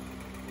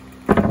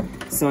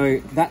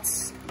 So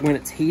that's when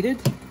it's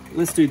heated.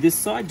 Let's do this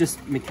side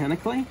just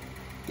mechanically.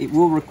 It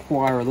will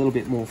require a little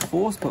bit more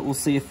force, but we'll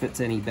see if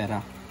it's any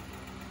better.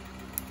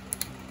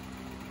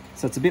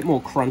 So it's a bit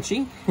more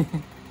crunchy.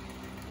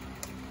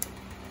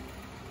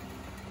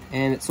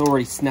 And it's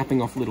already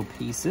snapping off little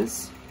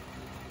pieces.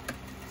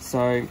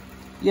 So,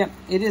 yeah,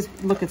 it is,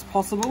 look, it's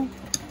possible,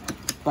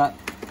 but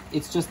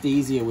it's just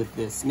easier with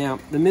this. Now,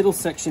 the middle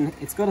section,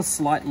 it's got a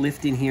slight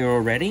lift in here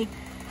already,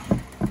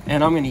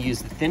 and I'm going to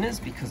use the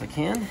thinners because I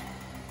can.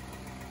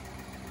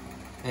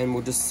 And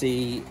we'll just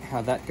see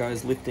how that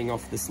goes lifting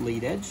off this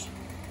lead edge.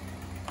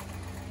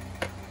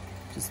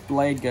 Just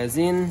blade goes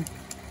in,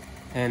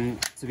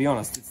 and to be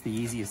honest, it's the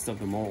easiest of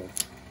them all.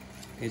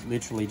 It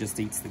literally just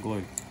eats the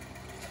glue.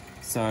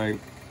 So,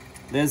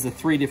 there's the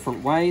 3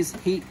 different ways: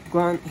 heat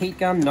gun,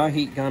 no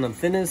heat gun, and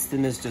thinners.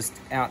 Thinners just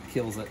out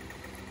kills it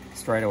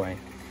straight away.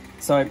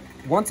 So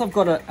once I've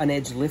got an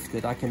edge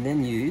lifted, I can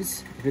then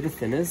use a bit of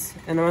thinners,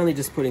 and I'm only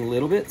just putting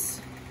little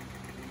bits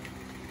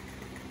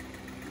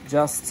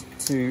just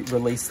to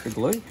release the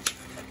glue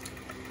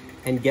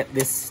and get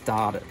this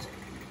started.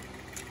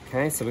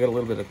 Okay, so we've got a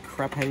little bit of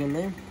crap hanging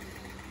there.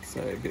 So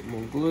a bit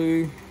more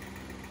glue.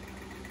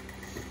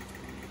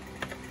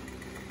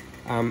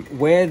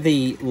 Where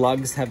the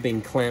lugs have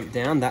been clamped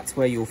down, that's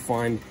where you'll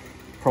find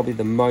probably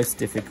the most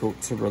difficult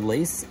to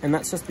release, and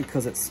that's just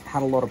because it's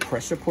had a lot of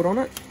pressure put on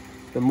it.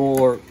 The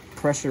more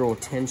pressure or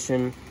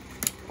tension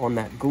on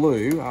that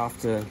glue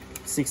after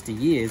 60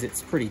 years,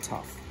 it's pretty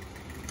tough.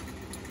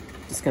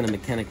 Just going to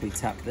mechanically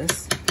tap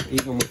this.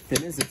 Even with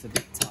thinners, it's a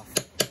bit tough.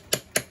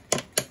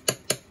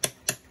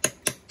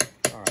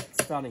 All right,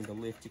 it's starting to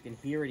lift. You can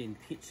hear it in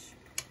pitch.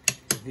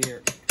 You'll hear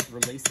it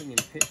releasing in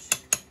pitch,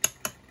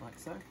 like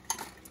so.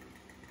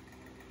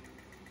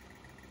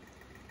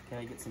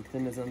 Okay, get some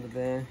thinners under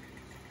there.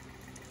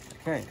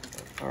 Okay,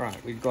 all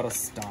right, we've got to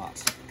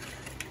start.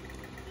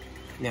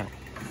 Now,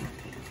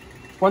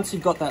 once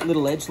you've got that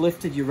little edge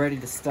lifted, you're ready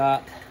to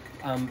start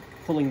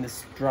pulling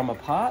this drum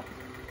apart.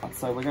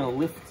 So we're going to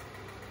lift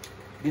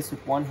this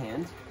with one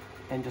hand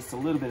and just a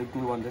little bit of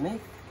glue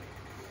underneath.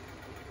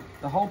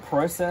 The whole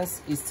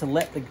process is to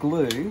let the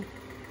glue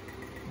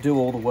do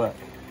all the work,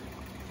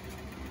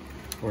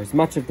 or as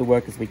much of the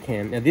work as we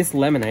can. Now this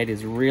laminate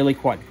is really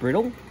quite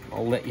brittle.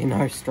 I'll let you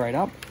know straight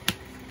up.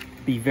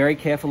 Be very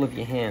careful of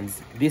your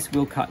hands. This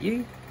will cut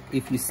you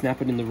if you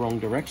snap it in the wrong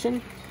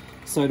direction.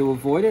 So to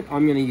avoid it,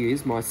 I'm going to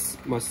use my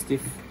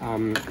stiff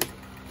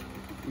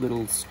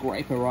little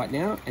scraper right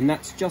now, and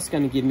that's just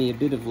going to give me a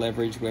bit of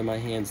leverage where my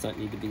hands don't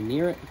need to be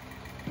near it.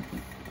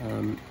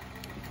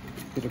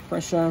 Bit of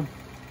pressure.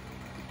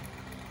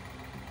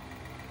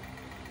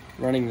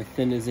 Running the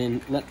thinners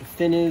in. Let the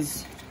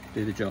thinners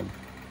do the job.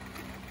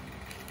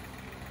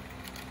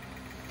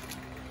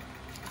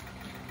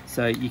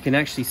 So you can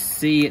actually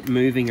see it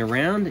moving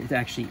around. It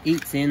actually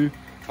eats in.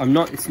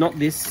 It's not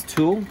this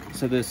tool,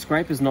 so the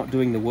scraper's not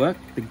doing the work,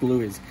 the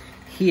glue is.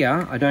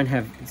 Here, I don't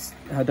have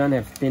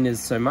thinners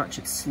so much.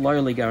 It's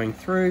slowly going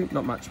through,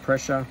 not much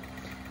pressure,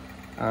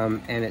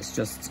 and it's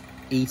just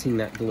eating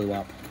that glue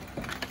up.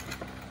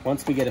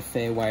 Once we get a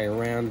fair way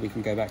around, we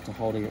can go back to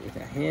holding it with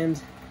our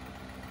hand.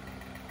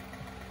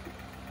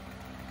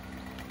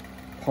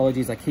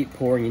 Apologies, I keep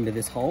pouring into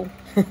this hole,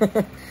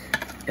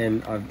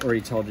 and I've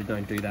already told you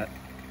don't do that,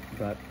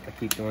 but I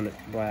keep doing it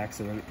by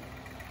accident.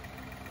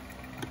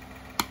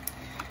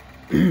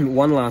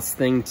 One last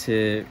thing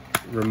to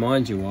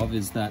remind you of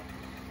is that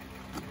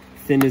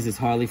thinners is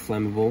highly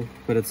flammable,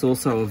 but it's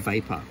also a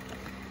vapor.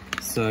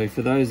 So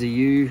for those of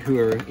you who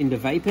are into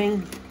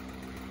vaping,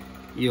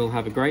 you'll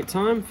have a great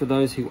time. For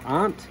those who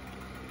aren't,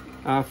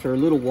 after a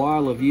little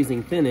while of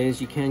using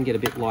thinners, you can get a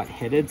bit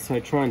lightheaded,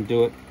 so try and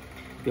do it.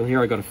 You'll hear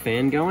I got a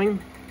fan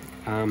going.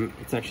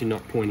 It's actually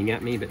not pointing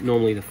at me, but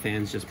normally the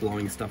fan's just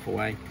blowing stuff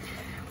away.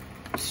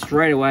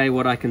 Straight away,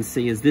 what I can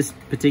see is this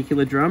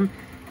particular drum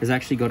has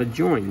actually got a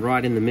join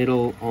right in the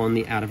middle on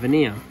the outer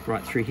veneer,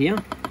 right through here.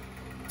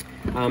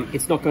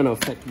 It's not going to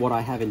affect what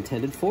I have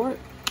intended for it,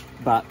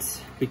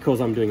 but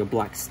because I'm doing a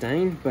black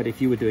stain, but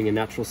if you were doing a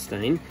natural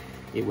stain,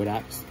 it would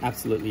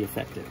absolutely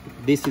affect it.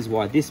 This is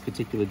why this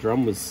particular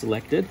drum was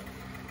selected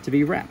to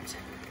be wrapped.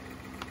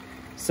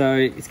 So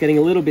it's getting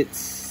a little bit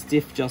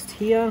stiff just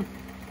here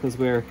because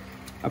we're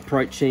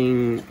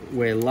approaching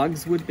where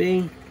lugs would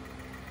be.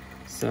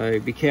 So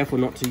be careful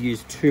not to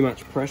use too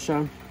much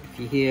pressure. If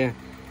you hear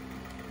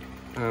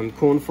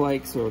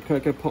cornflakes or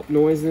cocoa pop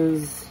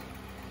noises,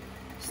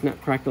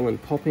 snap, crackle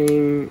and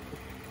popping,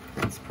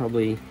 that's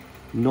probably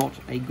not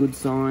a good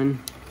sign.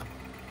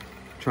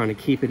 Trying to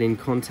keep it in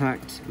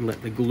contact and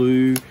let the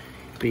glue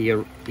be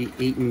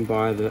eaten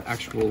by the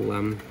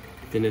actual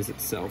thinners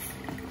itself.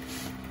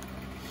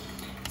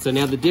 So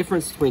now the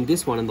difference between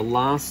this one and the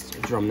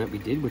last drum that we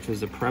did, which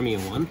was a premier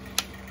one,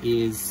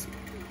 is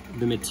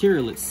the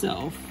material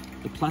itself.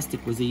 The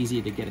plastic was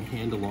easier to get a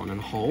handle on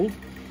and hold.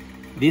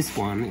 This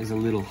one is a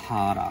little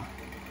harder.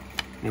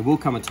 There will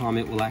come a time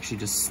it will actually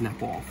just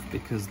snap off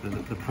because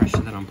the pressure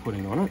that I'm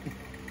putting on it.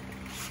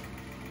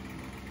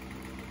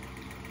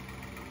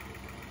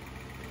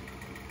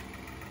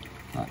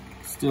 But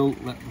still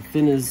let the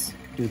thinners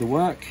do the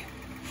work,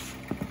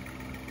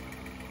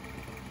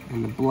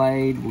 and the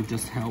blade will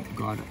just help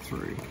guide it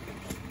through.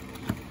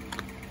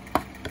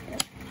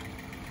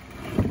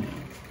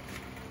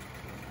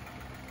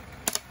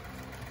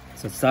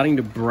 So it's starting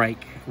to break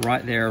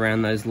right there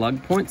around those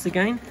lug points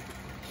again.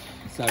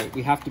 So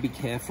we have to be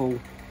careful.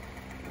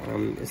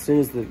 As soon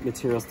as the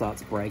material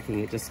starts breaking,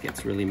 it just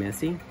gets really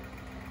messy.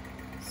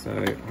 So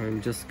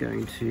I'm just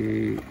going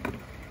to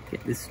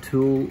get this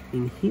tool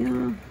in here,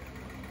 and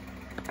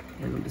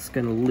I'm just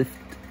going to lift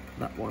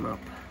that one up.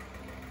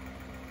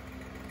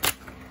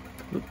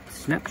 Oops,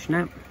 snap,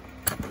 snap.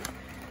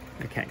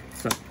 Okay,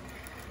 so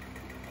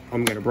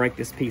I'm going to break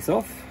this piece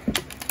off.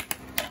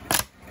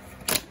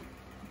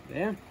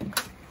 There.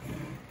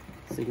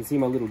 So you can see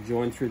my little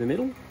join through the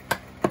middle,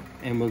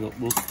 and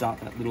we'll start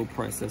that little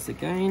process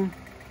again.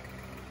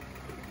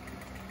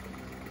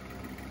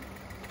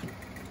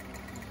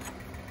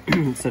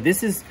 So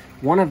this is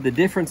one of the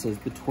differences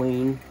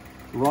between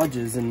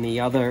Rogers and the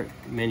other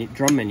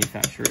drum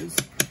manufacturers,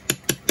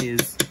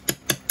 is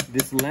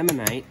this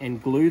laminate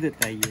and glue that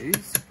they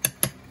use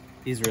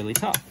is really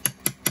tough.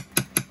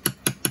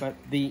 But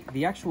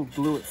the actual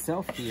glue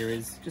itself here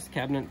is just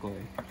cabinet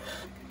glue.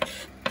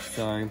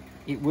 So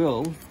it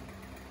will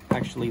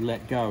actually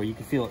let go. You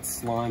can feel it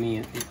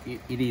slimy.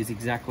 It is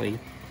exactly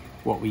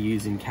what we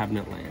use in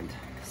cabinet land.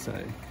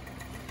 So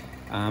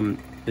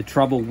the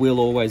trouble will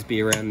always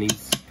be around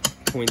these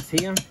points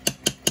here.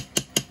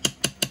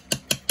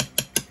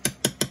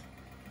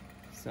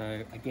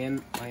 So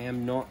again, I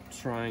am not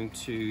trying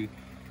to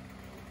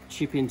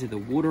chip into the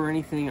wood or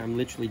anything. I'm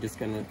literally just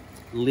going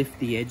to lift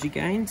the edge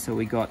again, so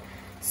we got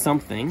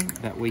something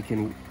that we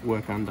can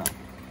work under.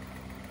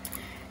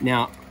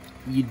 Now,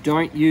 you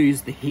don't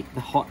use the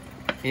hot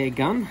air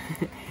gun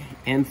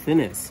and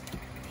thinners.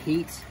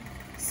 Heat,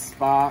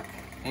 spark,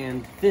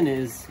 and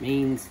thinners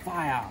means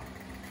fire.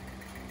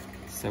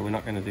 So we're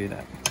not going to do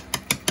that.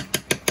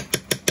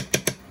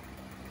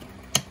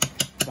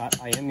 But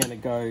I am going to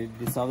go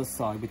this other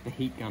side with the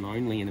heat gun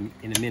only in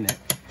a minute,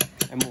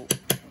 and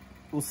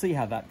we'll see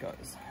how that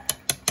goes.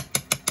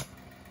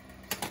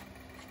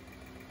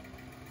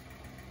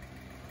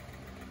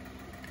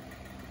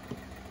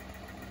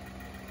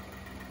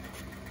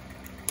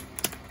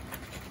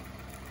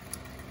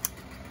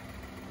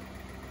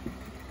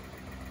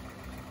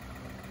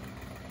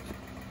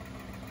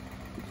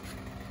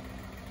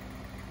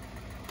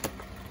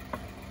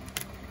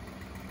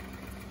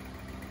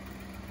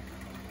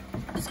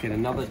 Just get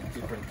another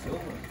different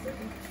tool.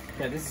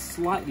 Okay, this is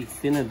slightly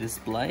thinner, this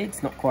blade.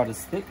 It's not quite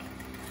as thick.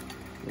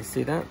 You'll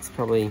see that, it's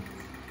probably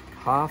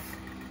half.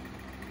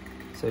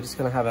 So just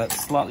gonna have a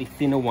slightly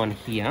thinner one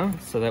here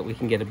so that we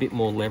can get a bit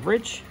more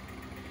leverage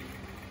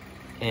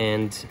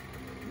and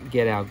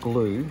get our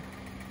glue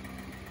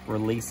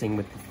releasing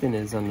with the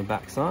thinners on the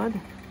back side.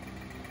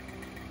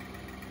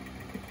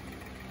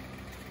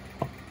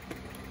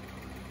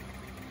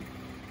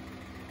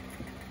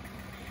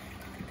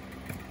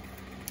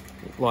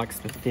 Likes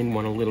the thin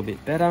one a little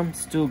bit better.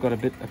 Still got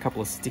a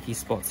couple of sticky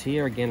spots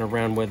here, again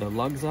around where the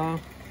lugs are,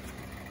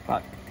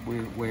 but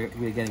we're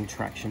getting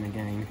traction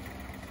again.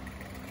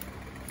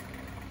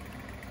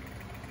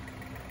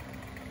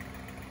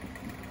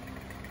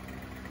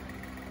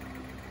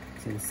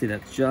 So you can see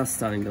that's just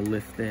starting to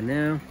lift there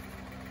now.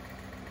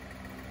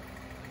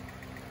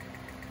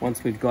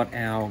 Once we've got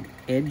our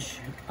edge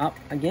up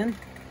again,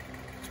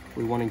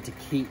 we're wanting to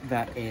keep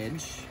that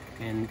edge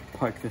and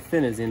poke the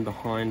thinners in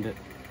behind it,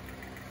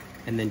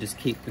 and then just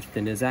keep the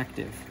thinners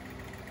active.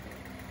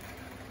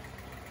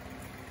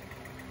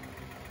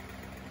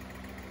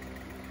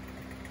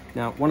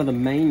 Now, one of the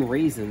main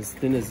reasons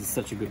thinners is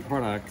such a good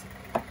product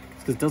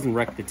because it doesn't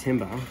wreck the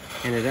timber,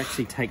 and it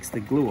actually takes the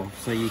glue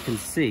off. So you can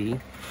see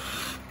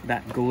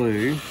that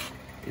glue,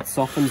 it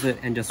softens it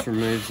and just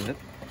removes it.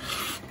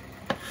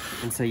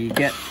 And so you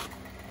get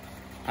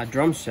a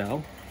drum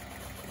shell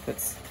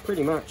that's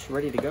pretty much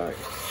ready to go.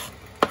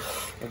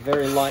 A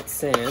very light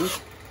sand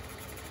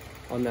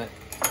on that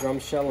drum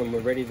shell and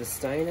we're ready to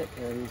stain it,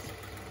 and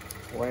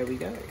away we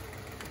go.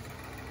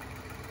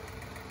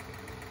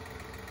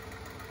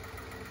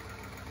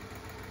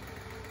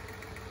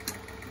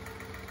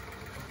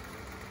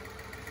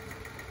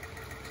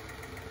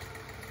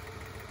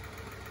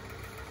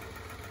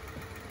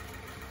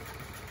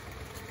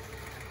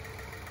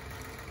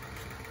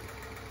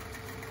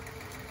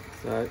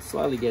 So it's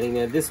slowly getting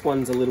there. This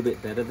one's a little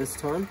bit better this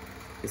time,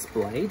 this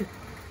blade.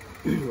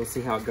 We'll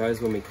see how it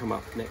goes when we come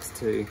up next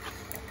to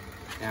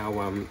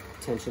our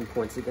tension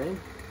points again.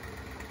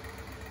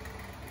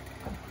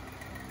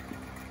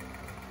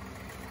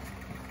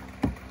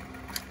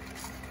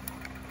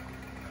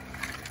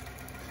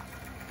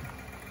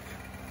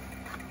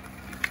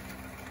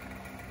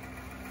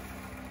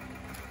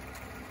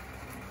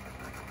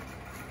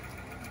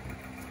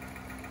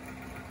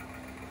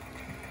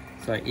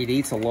 So it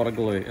eats a lot of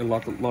glue, a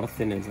lot of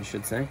thinners, I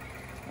should say.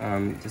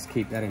 Just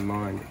keep that in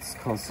mind. It's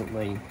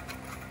constantly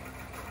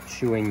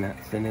chewing that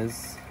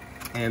thinners,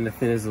 and the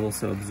thinners are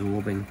also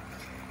absorbing.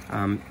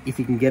 If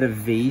you can get a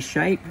V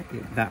shape,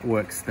 that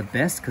works the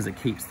best because it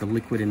keeps the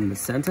liquid in the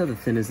center, the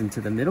thinners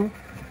into the middle.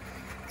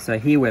 So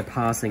here we're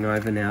passing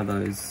over now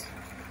those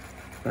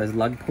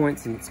lug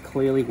points, and it's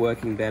clearly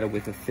working better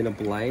with a thinner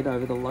blade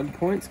over the lug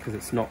points because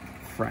it's not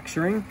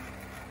fracturing.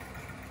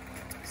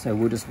 So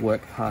we'll just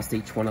work past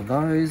each one of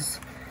those.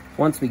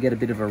 Once we get a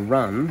bit of a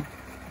run,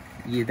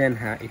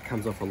 it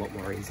comes off a lot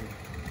more easy.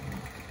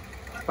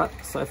 But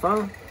so far,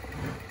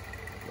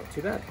 not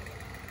too bad.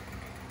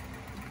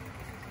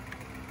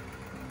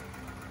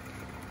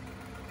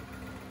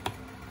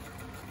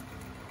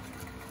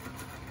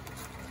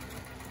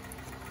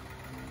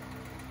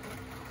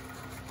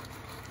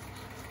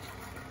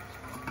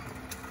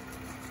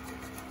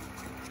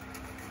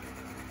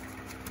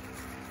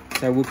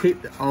 So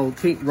I'll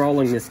keep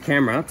rolling this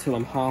camera till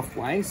I'm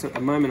halfway. So at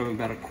the moment I'm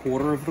about a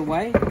quarter of the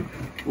way.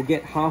 We'll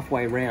get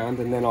halfway round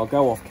and then I'll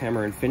go off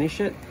camera and finish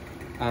it.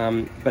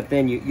 But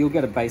then you'll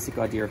get a basic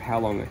idea of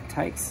how long it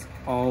takes.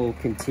 I'll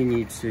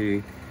continue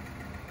to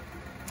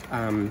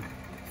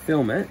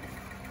film it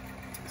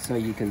so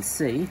you can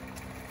see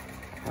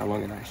how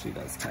long it actually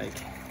does take.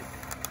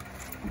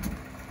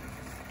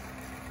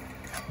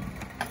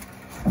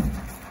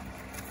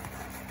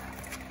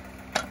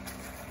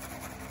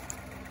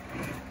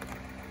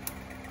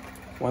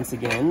 Once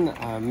again,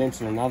 I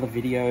mentioned in other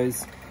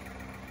videos,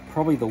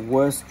 probably the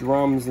worst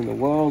drums in the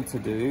world to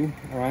do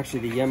are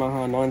actually the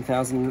Yamaha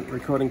 9000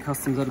 recording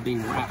customs that are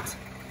being wrapped.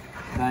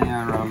 They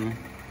are,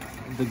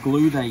 the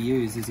glue they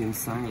use is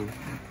insane.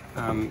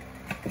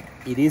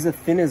 It is a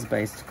thinners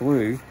based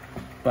glue,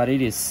 but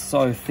it is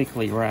so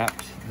thickly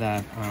wrapped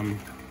that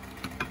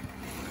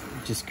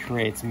it just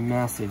creates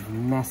massive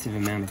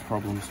amount of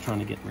problems trying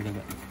to get rid of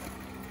it.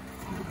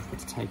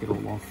 To take it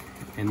all off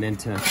and then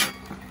to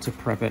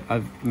prep it.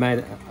 I've made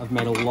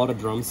a lot of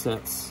drum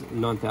sets,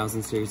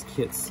 9000 series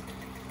kits,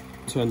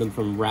 turned them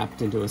from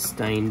wrapped into a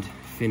stained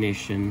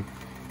finish, and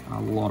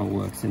a lot of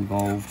work's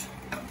involved.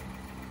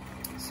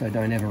 So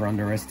don't ever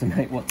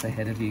underestimate what's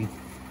ahead of you.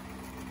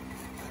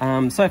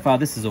 So far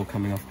this is all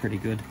coming off pretty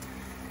good.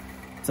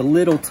 It's a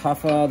little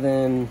tougher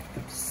than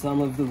some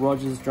of the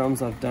Rogers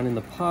drums I've done in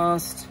the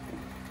past,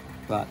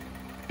 but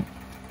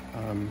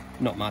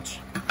not much.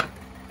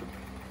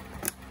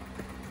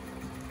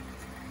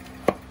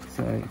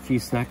 So a few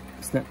snap,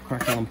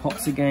 crackle and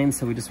pops again,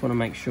 so we just want to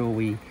make sure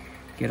we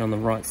get on the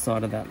right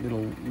side of that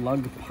little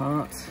lug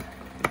part.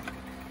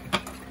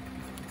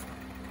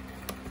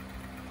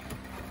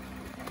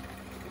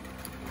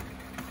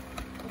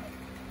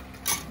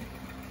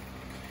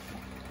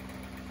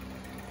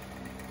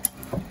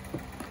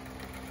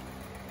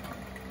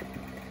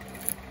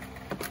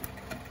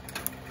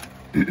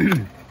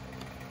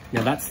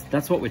 Now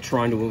that's what we're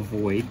trying to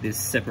avoid, this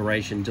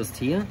separation just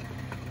here.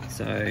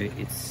 So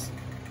it's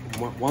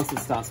once it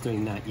starts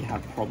doing that, you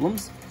have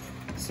problems.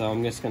 So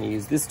I'm just going to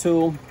use this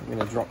tool. I'm going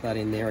to drop that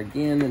in there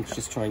again and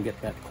just try and get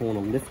that corner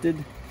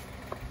lifted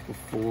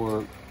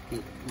before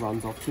it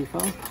runs off too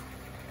far.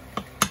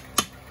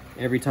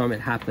 Every time it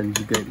happens,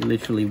 you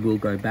literally will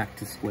go back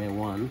to square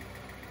one,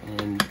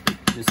 and it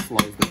just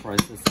slows the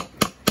process up.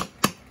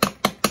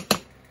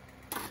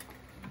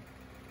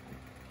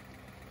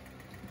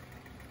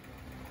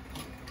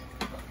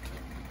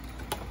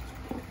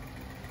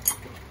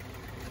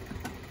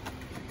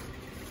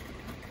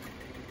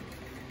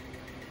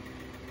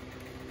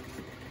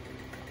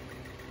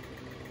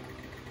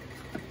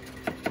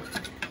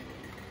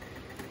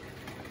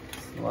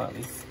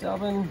 Slightly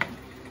stubborn.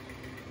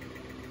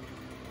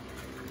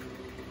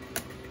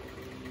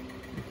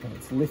 Okay,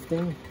 it's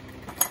lifting.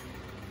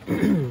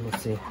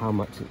 Let's see how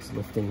much it's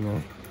lifting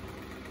now.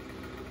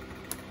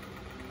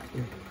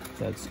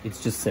 So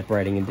it's just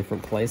separating in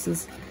different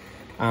places.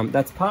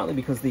 That's partly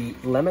because the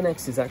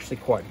Lemonex is actually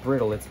quite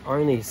brittle. It's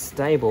only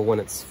stable when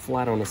it's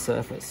flat on a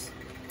surface.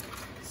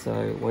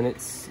 So when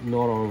it's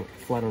not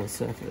flat on a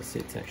surface,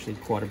 it's actually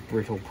quite a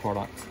brittle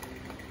product.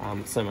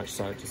 So much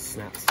so it just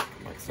snaps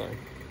like so.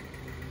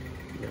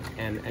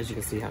 And as you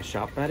can see how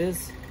sharp that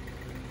is.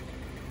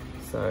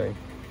 So,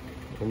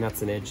 and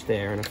that's an edge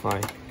there, and if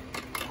I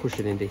push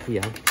it into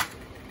here,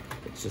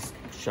 it's just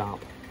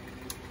sharp.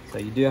 So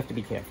you do have to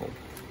be careful.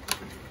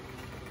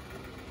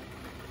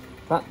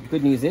 But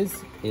good news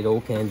is, it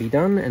all can be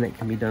done, and it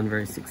can be done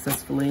very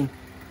successfully,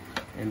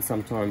 and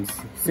sometimes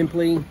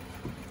simply.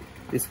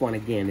 This one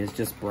again is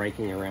just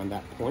breaking around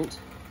that point.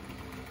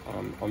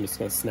 I'm just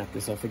going to snap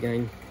this off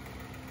again.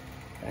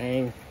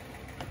 Bang.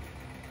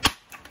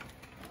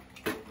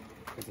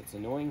 Because it's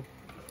annoying.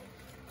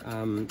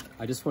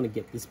 I just want to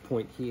get this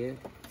point here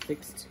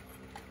fixed.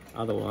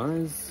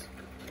 Otherwise,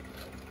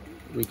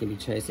 we can be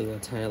chasing our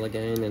tail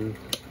again, and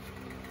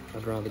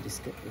I'd rather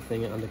just get the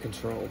thing under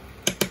control.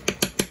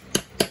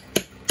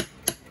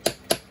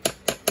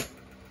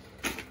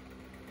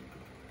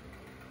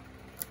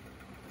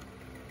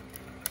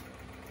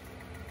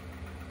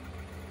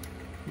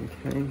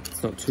 Okay,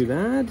 it's not too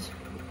bad.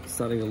 It's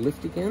starting to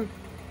lift again.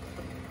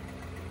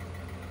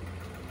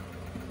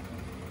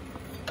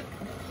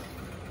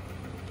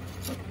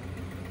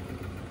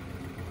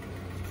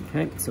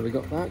 Okay, so we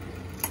got that.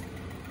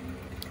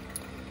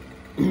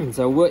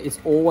 So it's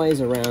always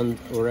around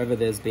wherever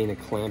there's been a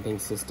clamping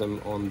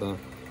system on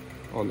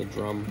the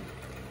drum.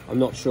 I'm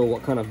not sure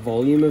what kind of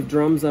volume of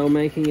drums they were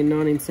making in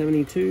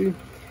 1972,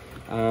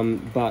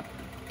 but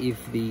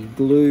if the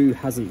glue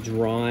hasn't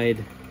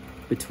dried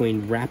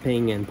between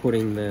wrapping and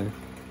putting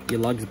your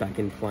lugs back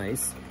in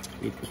place,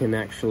 it can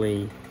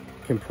actually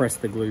compress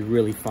the glue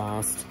really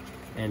fast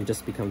and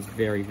just becomes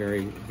very,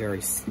 very,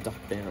 very stuck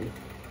down.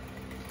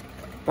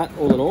 But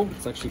all in all,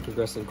 it's actually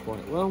progressing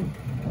quite well.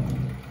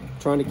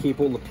 Trying to keep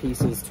all the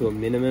pieces to a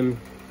minimum.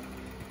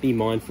 Be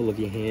mindful of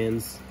your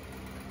hands.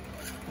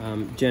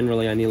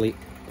 Generally, I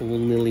will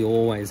nearly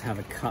always have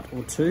a cut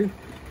or two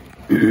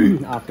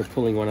after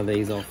pulling one of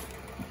these off.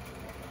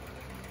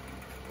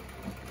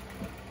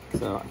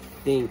 So I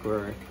think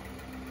we're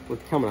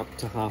coming up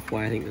to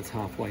halfway. I think that's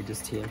halfway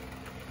just here.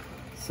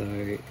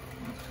 So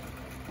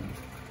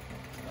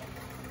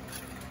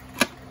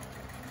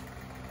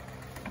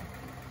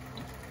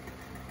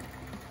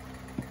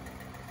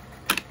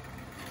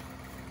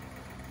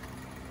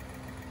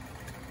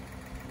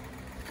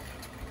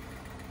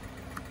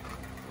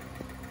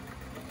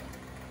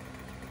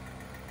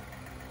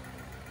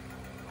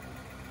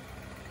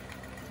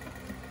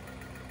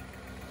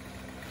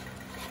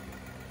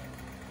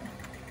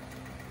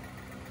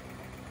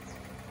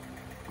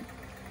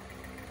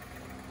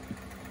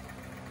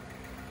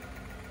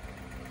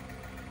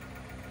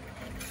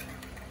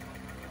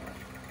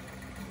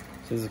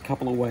there's a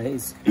couple of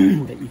ways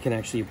that you can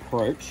actually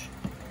approach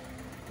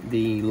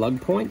the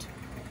lug point.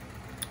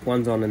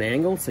 One's on an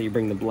angle, so you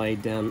bring the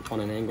blade down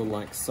on an angle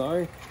like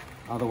so.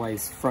 Other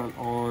ways front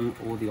on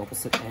or the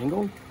opposite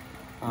angle.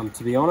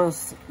 To be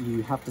honest,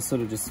 you have to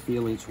sort of just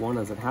feel each one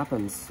as it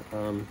happens.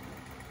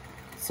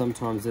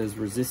 Sometimes there's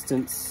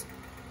resistance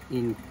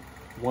in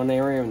one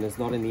area and there's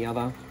not in the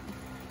other.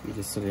 You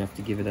just sort of have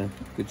to give it a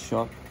good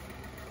shot.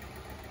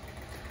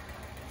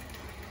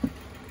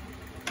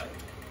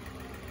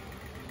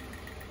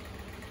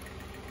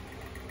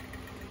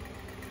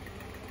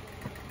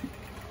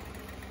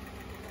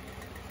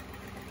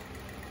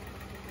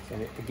 So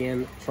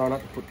again, try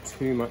not to put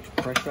too much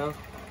pressure.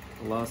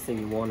 The last thing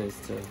you want is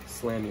to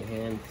slam your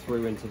hand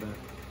through into the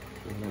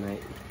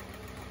laminate.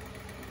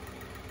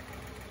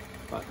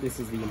 But this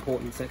is the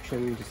important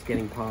section, just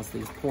getting past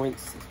these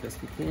points as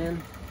best we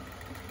can.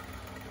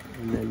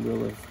 And then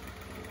we'll have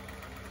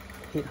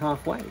hit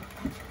halfway.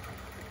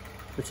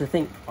 Which I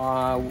think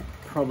I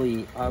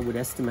would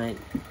estimate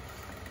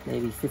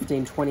maybe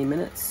 15-20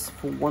 minutes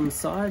for one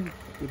side.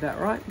 Is that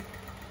right?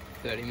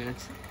 30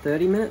 minutes.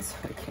 30 minutes?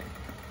 Okay.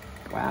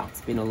 Wow,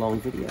 it's been a long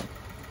video.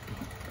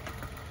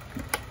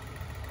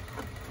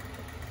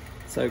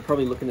 So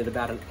probably looking at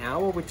about an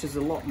hour, which is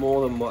a lot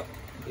more than what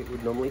it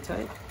would normally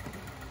take.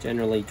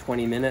 Generally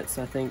 20 minutes,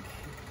 I think,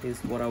 is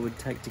what I would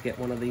take to get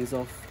one of these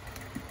off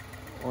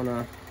on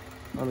a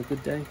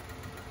good day.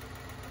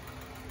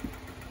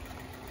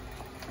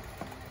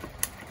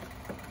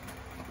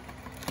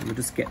 And we'll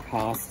just get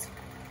past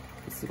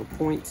this little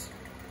point.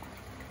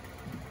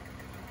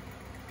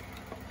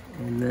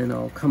 And then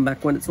I'll come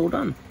back when it's all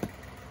done.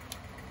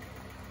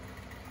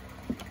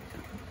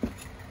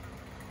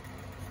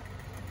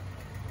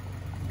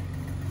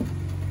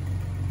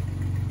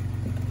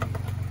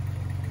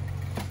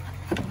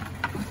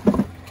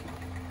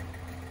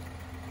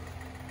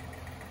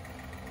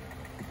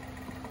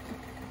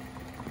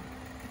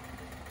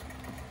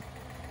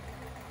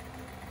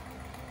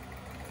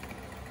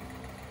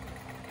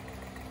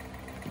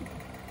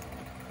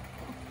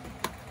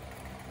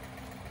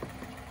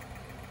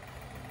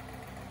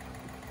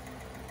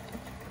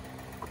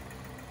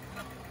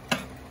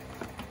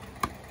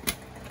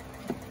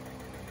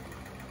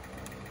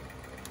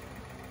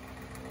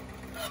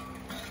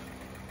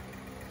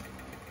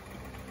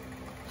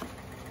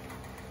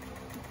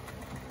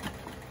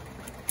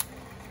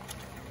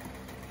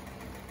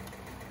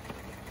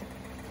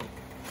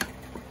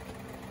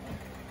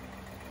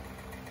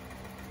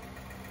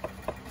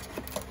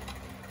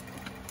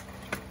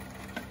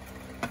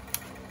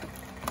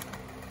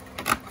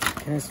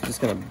 Okay, so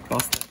just gonna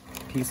bust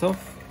that piece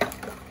off.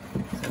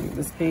 So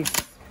this piece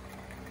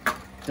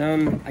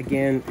done.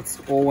 Again, it's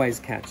always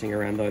catching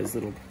around those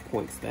little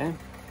points there.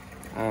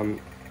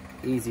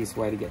 Easiest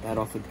way to get that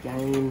off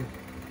again,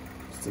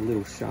 just a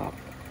little sharp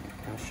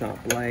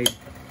blade,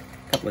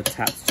 a couple of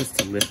taps just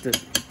to lift it.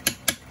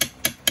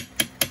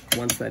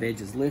 Once that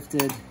edge is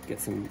lifted, get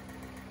some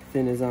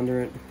thinners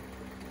under it,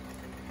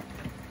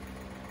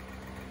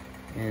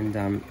 and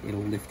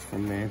it'll lift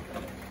from there.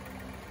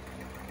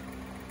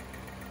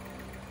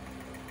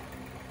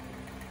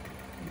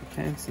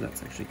 Okay, so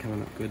that's actually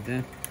coming up good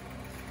there.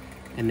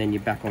 And then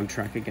you're back on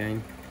track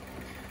again.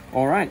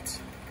 All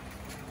right,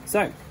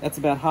 so that's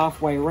about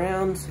halfway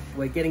around.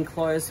 We're getting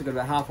close, we've got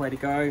about halfway to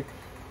go.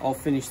 I'll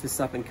finish this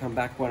up and come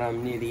back when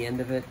I'm near the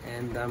end of it,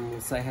 and we'll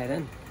say hey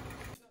then.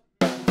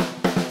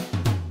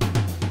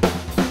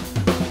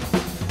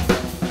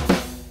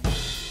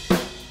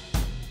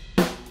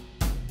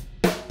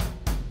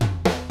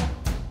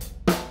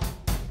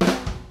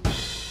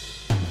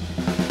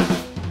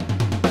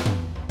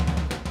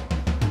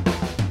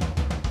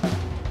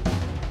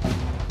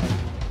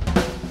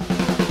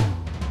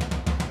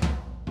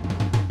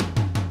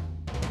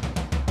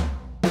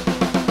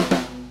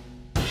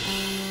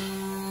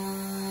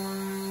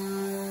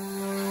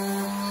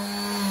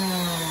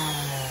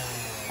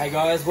 Hey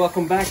guys,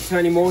 welcome back.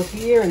 Tony Moore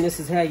here, and this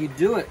is how you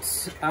do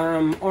it.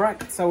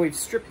 Alright, so we've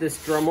stripped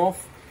this drum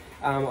off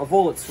of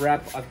all its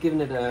wrap. I've given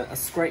it a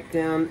scrape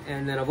down,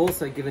 and then I've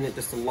also given it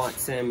just a light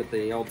sand with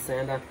the old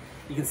sander.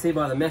 You can see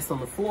by the mess on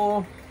the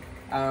floor,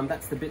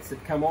 that's the bits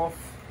that come off.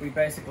 We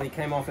basically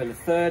came off in a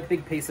third,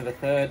 big piece of a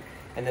third,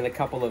 and then a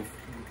couple of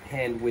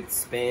hand width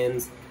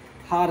spans.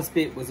 Hardest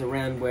bit was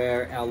around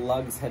where our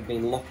lugs had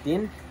been locked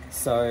in,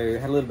 so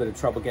had a little bit of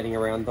trouble getting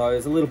around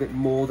those, a little bit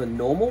more than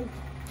normal.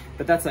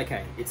 But that's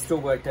okay, it still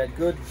worked out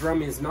good.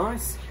 Drum is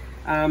nice.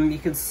 You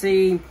can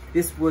see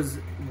this was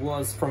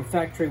from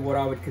factory what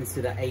I would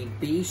consider a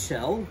B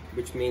shell,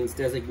 which means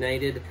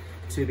designated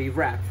to be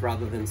wrapped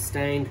rather than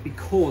stained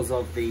because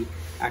of the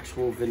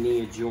actual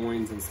veneer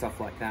joins and stuff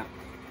like that.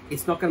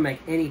 It's not going to make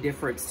any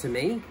difference to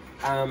me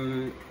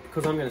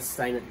because I'm going to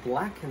stain it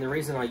black, and the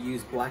reason I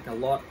use black a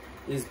lot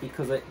is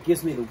because it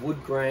gives me the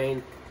wood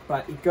grain,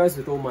 but it goes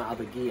with all my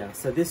other gear.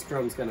 So this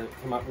drum's going to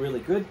come up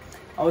really good.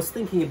 I was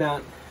thinking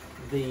about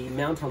the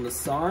mount on the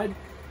side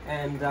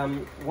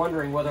and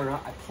wondering whether or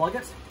not I plug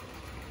it,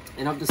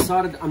 and I've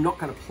decided I'm not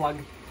going to plug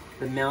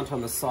the mount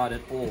on the side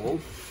at all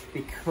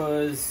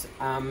because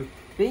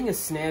being a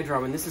snare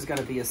drum, and this is going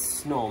to be a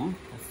snom,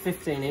 a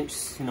 15-inch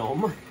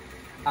snom,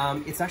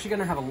 it's actually going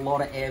to have a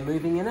lot of air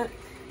moving in it.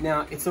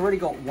 Now it's already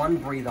got one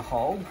breather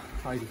hole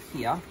over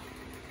here,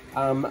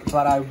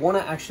 but I want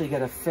to actually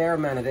get a fair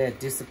amount of air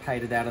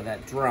dissipated out of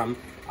that drum,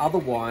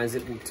 otherwise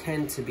it will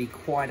tend to be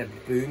quite a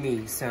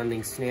boomy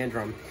sounding snare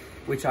drum,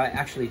 which I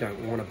actually don't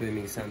want a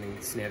booming sounding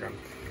snare drum.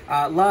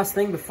 Last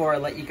thing before I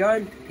let you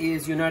go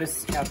is you'll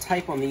notice our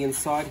tape on the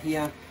inside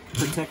here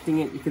protecting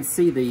it. You can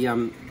see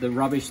the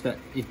rubbish that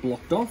it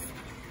blocked off.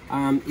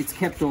 It's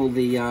kept all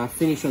the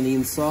finish on the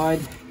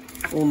inside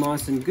all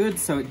nice and good,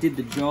 so it did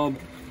the job.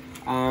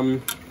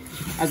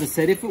 As I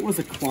said, if it was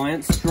a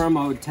client's drum,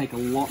 I would take a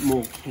lot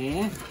more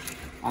care,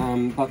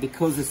 but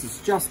because this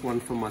is just one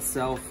for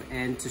myself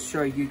and to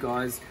show you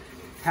guys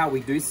how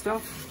we do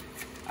stuff,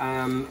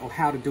 or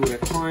how to do it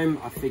at home,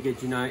 I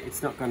figured, you know,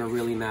 it's not going to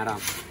really matter.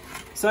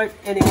 So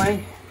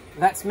anyway,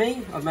 that's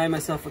me. I've made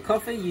myself a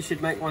coffee. You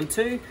should make one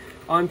too.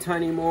 I'm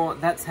Tony Moore.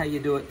 That's how you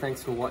do it.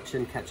 Thanks for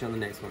watching. Catch you on the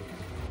next one.